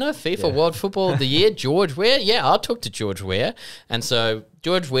d'Or winner, FIFA World Football of the Year, George Weah? Yeah, I'll talk to George Weah. And so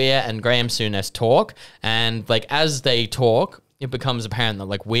George Weah and Graham Souness talk, and like as they talk, it becomes apparent that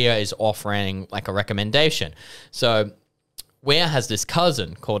like Weah is offering like a recommendation. So Weah has this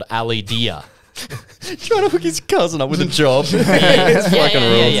cousin called Ali Dia. Trying to hook his cousin up with a job. It's fucking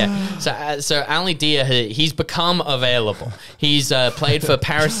rules. Yeah. So Ali Dia, he's become available. He's played for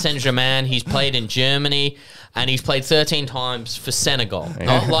Paris Saint-Germain. He's played in Germany. And he's played 13 times for Senegal.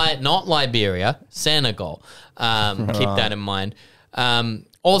 Not Liberia, Senegal. Keep that in mind.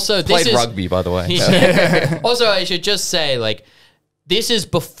 Also, this Played rugby, by the way. Also, I should just say, like, this is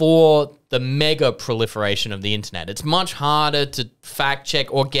before the mega proliferation of the internet. It's much harder to fact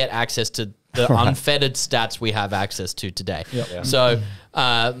check or get access to the unfettered stats we have access to today. So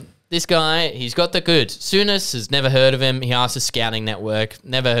this guy, he's got the goods. Souness has never heard of him. He asked the scouting network,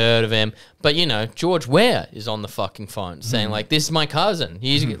 never heard of him. But, you know, George Weah is on the fucking phone saying, like, this is my cousin.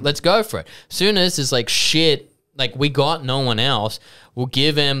 Let's go for it. Souness is like, shit, like, we got no one else. We'll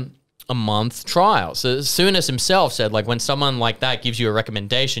give him a month trial. So Souness himself said, like, when someone like that gives you a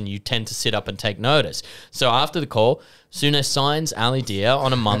recommendation, you tend to sit up and take notice. So after the call, Souness signs Ali Dia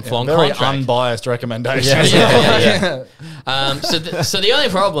on a month-long contract. Very unbiased recommendation. So the only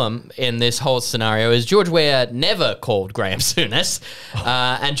problem in this whole scenario is George Weah never called Graham Souness,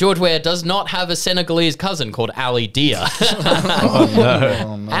 and George Weah does not have a Senegalese cousin called Ali Dia.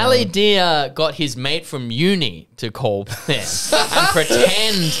 Ali Dia got his mate from uni to call him and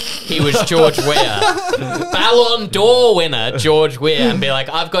pretend he was George Weah, Ballon d'Or winner George Weah, and be like,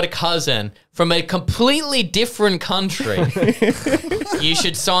 I've got a cousin from a completely different country. You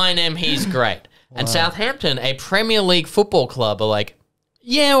should sign him. He's great. And Southampton, a Premier League football club, are like,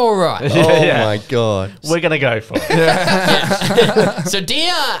 yeah, all right. Oh my God. We're going to go for it. So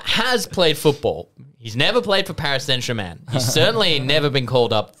Dia has played football. He's never played for Paris Saint-Germain. He's certainly never been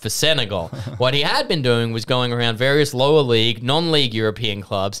called up for Senegal. What he had been doing was going around various lower league, non-league European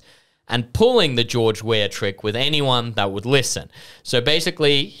clubs and pulling the George Weah trick with anyone that would listen. So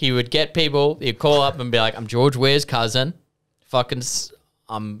basically, he would get people, he'd call up and be like, I'm George Weah's cousin.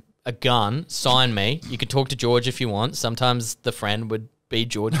 I'm a gun. Sign me. You can talk to George if you want. Sometimes the friend would be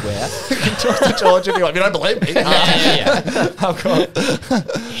George Weah. You can talk to George if you want. If you don't believe me. Oh, God.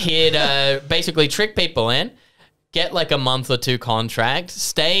 He'd basically trick people in, get like a month or two contract,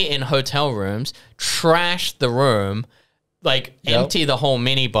 stay in hotel rooms, trash the room, like empty the whole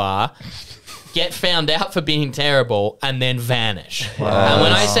minibar, get found out for being terrible, and then vanish. And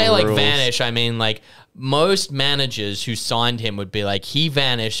when I say like vanish, I mean like most managers who signed him would be like, he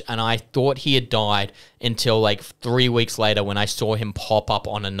vanished and I thought he had died until like 3 weeks later when I saw him pop up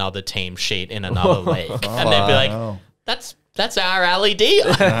on another team sheet in another league. And they'd be like, that's that's our Ali D.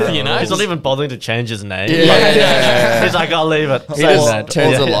 You know, He's not even bothering to change his name. Yeah. He's like, I'll leave it. He just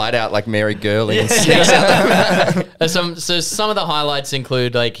turns the light out like Mary Gurley and sneaks out. So some of the highlights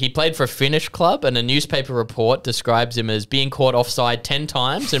include like he played for a Finnish club, and a newspaper report describes him as being caught offside 10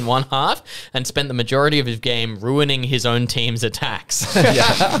 times in one half and spent the majority of his game ruining his own team's attacks.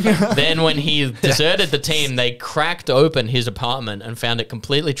 Then when he deserted the team, they cracked open his apartment and found it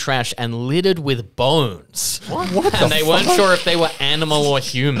completely trashed and littered with bones. What and they weren't sure if they were animal or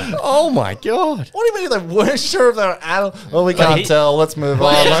human. Oh my God. What do you mean they weren't sure if they were animal? Well, we can't tell. Let's move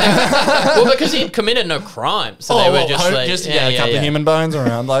on. Well, because he'd committed no crime, so they were just like, just a couple of human bones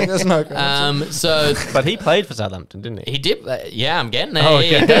around. Like, there's no crime. But he played for Southampton, didn't he? He did. Yeah, I'm getting there. Oh,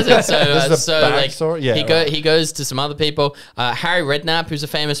 He okay. does it. So, This is the backstory? Yeah, he goes to some other people. Harry Redknapp, who's a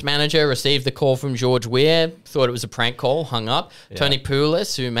famous manager, received the call from George Weir, thought it was a prank call, hung up. Tony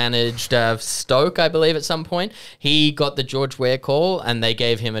Pulis, who managed Stoke, I believe, at some point, he got the George Weir call, and they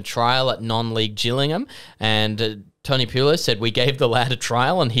gave him a trial at non-league Gillingham, and Tony Pulis said, we gave the lad a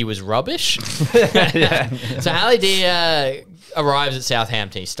trial and he was rubbish. So Ali D arrives at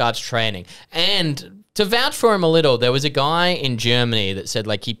Southampton. He starts training. And to vouch for him a little, there was a guy in Germany that said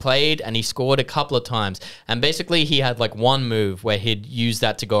like he played and he scored a couple of times. And basically he had like one move where he'd use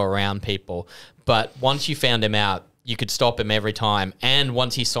that to go around people. But once you found him out, you could stop him every time. And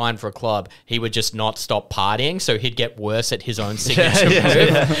once he signed for a club, he would just not stop partying. So he'd get worse at his own signature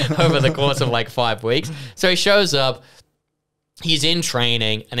move over the course of like 5 weeks. So he shows up. He's in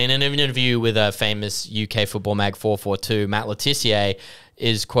training, and in an interview with a famous UK football mag 442, Matt Letizia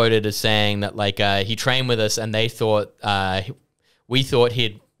is quoted as saying that like he trained with us, and they thought we thought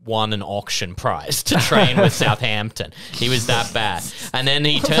he'd won an auction prize to train with Southampton. He was that bad. And then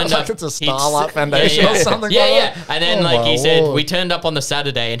he turned up. It's a Starlight Foundation or something. Yeah. And then he said, we turned up on the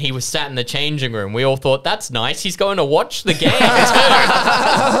Saturday and he was sat in the changing room. We all thought, that's nice. He's going to watch the game.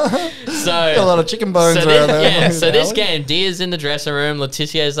 So a lot of chicken bones around there. Yeah, so this game, Dia's in the dressing room.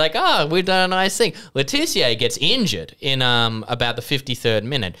 Letizia is like, we've done a nice thing. Letizia gets injured in about the 53rd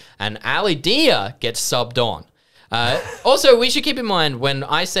minute, and Ali Dia gets subbed on. Also, we should keep in mind when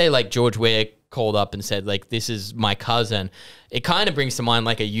I say like George Weir called up and said like, this is my cousin, it kind of brings to mind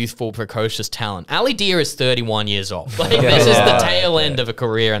like a youthful, precocious talent. Ali Dia is 31 years old. Like this is the tail end of a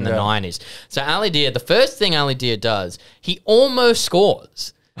career in the 90s. So Ali Dia, the first thing Ali Dia does, he almost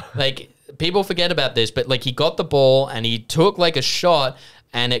scores. Like people forget about this, but like he got the ball and he took like a shot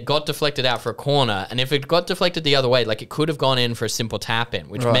and it got deflected out for a corner. And if it got deflected the other way, like it could have gone in for a simple tap in,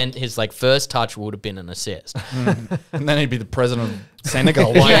 which meant his like first touch would have been an assist. And then he'd be the president of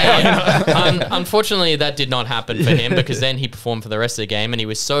Senegal. Unfortunately, that did not happen for him because then he performed for the rest of the game and he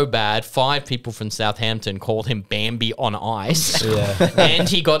was so bad, 5 people from Southampton called him Bambi on ice. And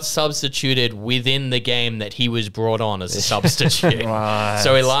he got substituted within the game that he was brought on as a substitute.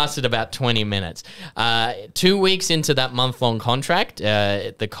 So he lasted about 20 minutes. 2 weeks into that month-long contract,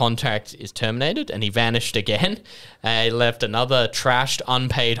 the contract is terminated and he vanished again. He left another trashed,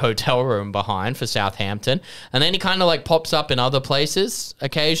 unpaid hotel room behind for Southampton. And then he kind of like pops up in other places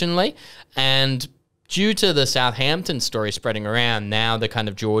occasionally. And due to the Southampton story spreading around, now the kind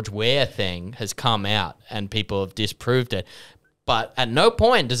of George Weir thing has come out and people have disproved it. But at no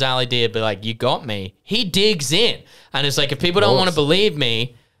point does Ali Dia be like, you got me. He digs in. And it's like, if people don't want to believe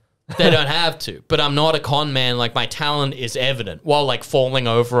me, they don't have to, but I'm not a con man. Like my talent is evident while like falling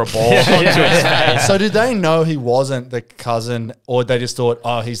over a ball onto his face. So did they know he wasn't the cousin, or they just thought,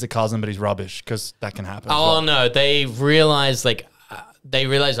 he's the cousin, but he's rubbish? Because that can happen. Oh no, they realized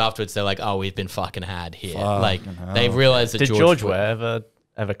afterwards. They're like, we've been fucking had here. They realized that Did George Weir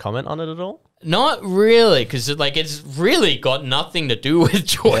ever comment on it at all? Not really, because like it's really got nothing to do with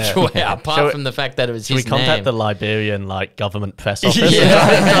George Weir, apart from the fact that it was his name. Should we contact the Liberian government press office and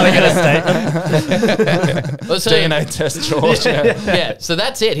try to get a statement? DNA test George. So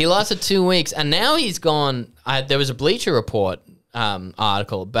that's it. He lasted 2 weeks, and now he's gone. There was a Bleacher Report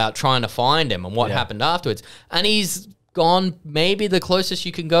article about trying to find him and what happened afterwards, and he's gone maybe the closest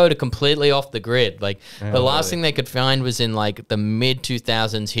you can go to completely off the grid. Like the last thing they could find was in like the mid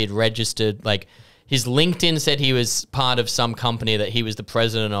 2000s. He had registered, like his LinkedIn said he was part of some company that he was the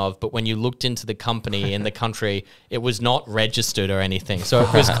president of, but when you looked into the company in the country, it was not registered or anything. So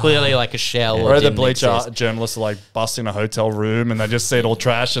it was clearly like a shell. Or the Bleacher journalists are like busting a hotel room and they just see it all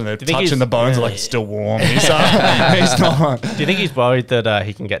trash and they're touching the bones are like, it's still warm. He's not. Do you think he's worried that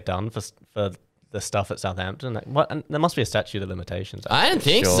he can get done for the stuff at Southampton? And there must be a statute of limitations. I don't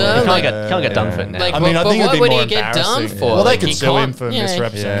think so. You can't get done for it now. Like, I mean, I think what it'd be would more he get done embarrassing. for? Well, they Like, could he sue him can't- for yeah,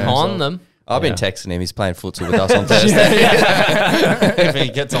 misrepresenting con himself. them. I've been texting him. He's playing futsal with us on Thursday. If he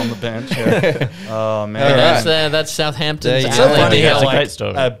gets on the bench. Yeah. Oh man, That's Southampton's It's so funny Yeah, how it's a like great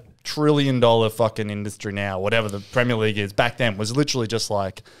story. a $1 trillion fucking industry now, whatever the Premier League is, back then was literally just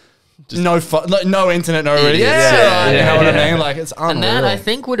like no internet, no radio. You know what I mean? Like it's unreal. And that I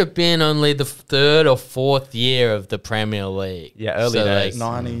think would have been only the 3rd or 4th year of the Premier League. Yeah, early days.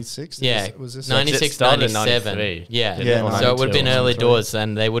 96. Yeah, was this 96, It started in 97. 93. Yeah, Yeah, so it would have been 92, early 93. doors,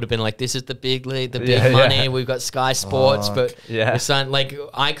 and they would have been like, "This is the big league, the big Yeah, money. yeah. We've got Sky Sports." But Yeah. we're signed, like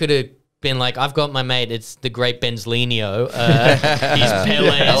I could have been like, "I've got my mate. It's the great Benzlinho. He's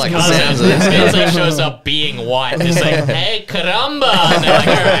Pele's I like the sounds of cousin." this. He shows up being white. It's like, "Hey, caramba!" And they're like,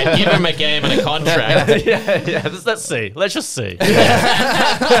 "All right, give him a game and a contract. yeah. Let's see. Let's just see.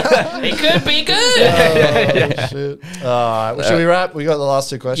 It could be good." Oh, shit. All right. Well, should we wrap? We got the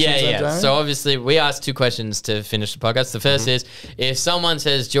last 2 questions. Yeah, then, yeah. Jamie? So obviously, we asked 2 questions to finish the podcast. The first is, if someone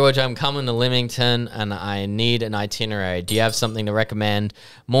says, "George, I'm coming to Leamington and I need an itinerary. Do you have something to recommend?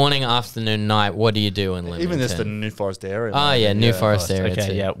 Morning, afternoon, night. What do you do in Leamington?" even just the New Forest area. Oh maybe. yeah, New Forest area. Okay,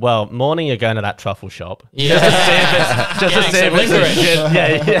 too. yeah. Well, morning you're going to that truffle shop. Yeah. Just to see if it's licorice.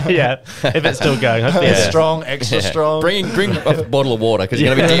 legit. Yeah. If it's still going. Hopefully It's it's strong, extra strong. Bring a bottle of water because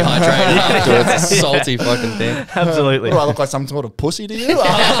you're going to be dehydrated afterwards. It's a salty fucking thing. Absolutely. What, do I look like some sort of pussy to you?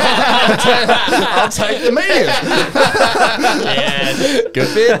 I'll take the medium. Yeah.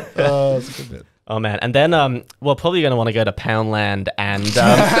 Good bit. Oh, it's a good bit. Oh man, and then we're probably going to want to go to Poundland and the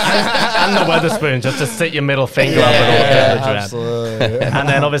Weatherspoon just to sit your middle finger up and all the beverage around. Absolutely. And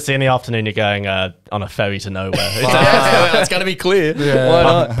then obviously in the afternoon you're going on a ferry to nowhere. It's going to be clear. Why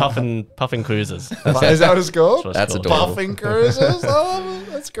not? Puffing cruises. Is that what it's called? what That's called. adorable. Buffing cruises? Oh,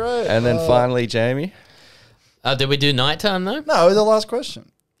 that's great. And then finally, Jamie. Did we do nighttime though? No, the last question.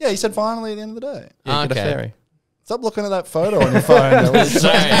 Yeah, you said finally at the end of the day. Yeah, get a Okay. ferry. Stop looking at that photo on your phone.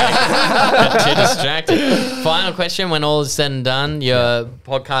 Sorry, got too distracted. Final question: when all is said and done, your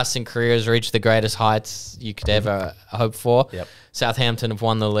podcasting career has reached the greatest heights you could ever hope for. Yep. Southampton have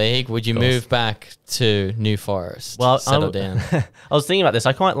won the league. Would you move back to New Forest? Well, settle down. I was thinking about this.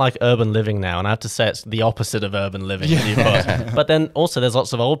 I quite like urban living now, and I have to say it's the opposite of urban living. in New Forest. But then also there's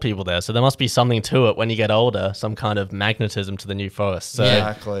lots of old people there, so there must be something to it when you get older, some kind of magnetism to the New Forest. So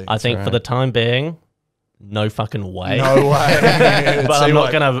Exactly. I think for the time being, no fucking way. No way. But I'm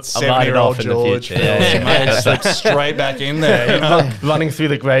not going to write it off in the George future. Yeah. mate, slip straight back in there. You know? Running through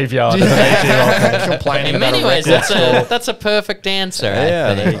the graveyard. as an 18-year-old. Complaining In about many a ways, record that's a perfect answer. Yeah,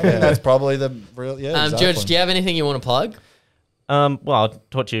 I there think. you go. That's probably the real. Yeah, exactly. George, do you have anything you want to plug? Well, I'll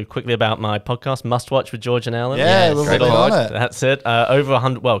talk to you quickly about my podcast, Must Watch with George and Alan. Yeah, we'll great be on pod. it. That's it. Over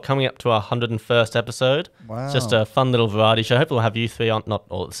 100. Well, coming up to our 101st episode. Wow. It's just a fun little variety show. Hopefully, we'll have you three on, not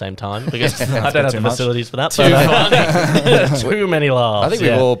all at the same time because I don't have too the much. facilities for that. Too but, funny. too many laughs. I think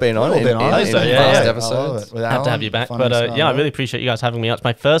we've all been on We've it been on in it. So, yeah, past yeah. episodes. Have to have you back. But yeah, I really appreciate you guys having me on. It's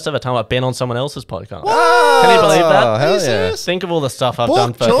my first ever time I've been on someone else's podcast. Oh, Can you believe that? Hell yeah. Think of all the stuff I've Book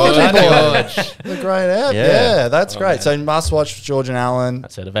done for George. George. The great app. Yeah. Yeah, that's great. So Must Watch George and Alan.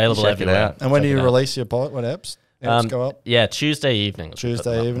 That's it. Available Check it everywhere. out. And when do Check you it out. release your pod? What apps? Apps go up? Yeah, Tuesday evening.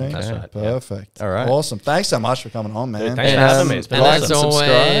 Tuesday evening. That's Yeah, right. Yeah. Perfect. All right. Awesome. Thanks so much for coming on, man. Thanks for having me. It's been And Like as awesome.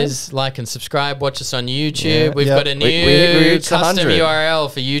 and always, like and subscribe. Watch us on YouTube. Yeah. We've Yep. got a new We reached custom 100. URL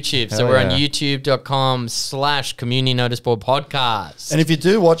for YouTube. So Hell we're on yeah. youtube.com/community notice board podcast. And if you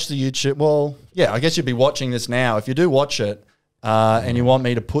do watch the YouTube, well, yeah, I guess you'd be watching this now. If you do watch it, and you want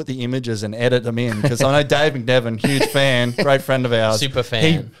me to put the images and edit them in, because I know Dave McDevan, huge fan, great friend of ours. Super fan.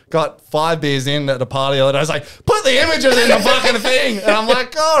 He got 5 beers in at the party the other day. I was like, put the images in the fucking thing. And I'm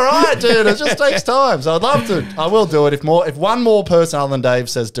like, all right, dude, it just takes time. So I'd love to. I will do it. If one more person other than Dave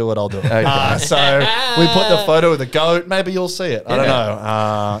says do it, I'll do it. Okay. So we put the photo of the goat. Maybe you'll see it. I don't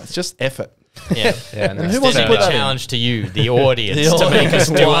know. It's just effort. yeah. Yeah, no, who it's wants to This is put a that in? challenge to you, the audience, to make us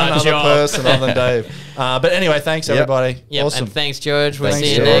do one our other job. person other than Dave. But anyway, thanks everybody. Yep. Awesome. And thanks, George. We'll Thanks,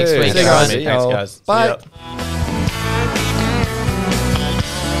 see you George. next week. See you guys. Thanks, guys. See Bye. ya.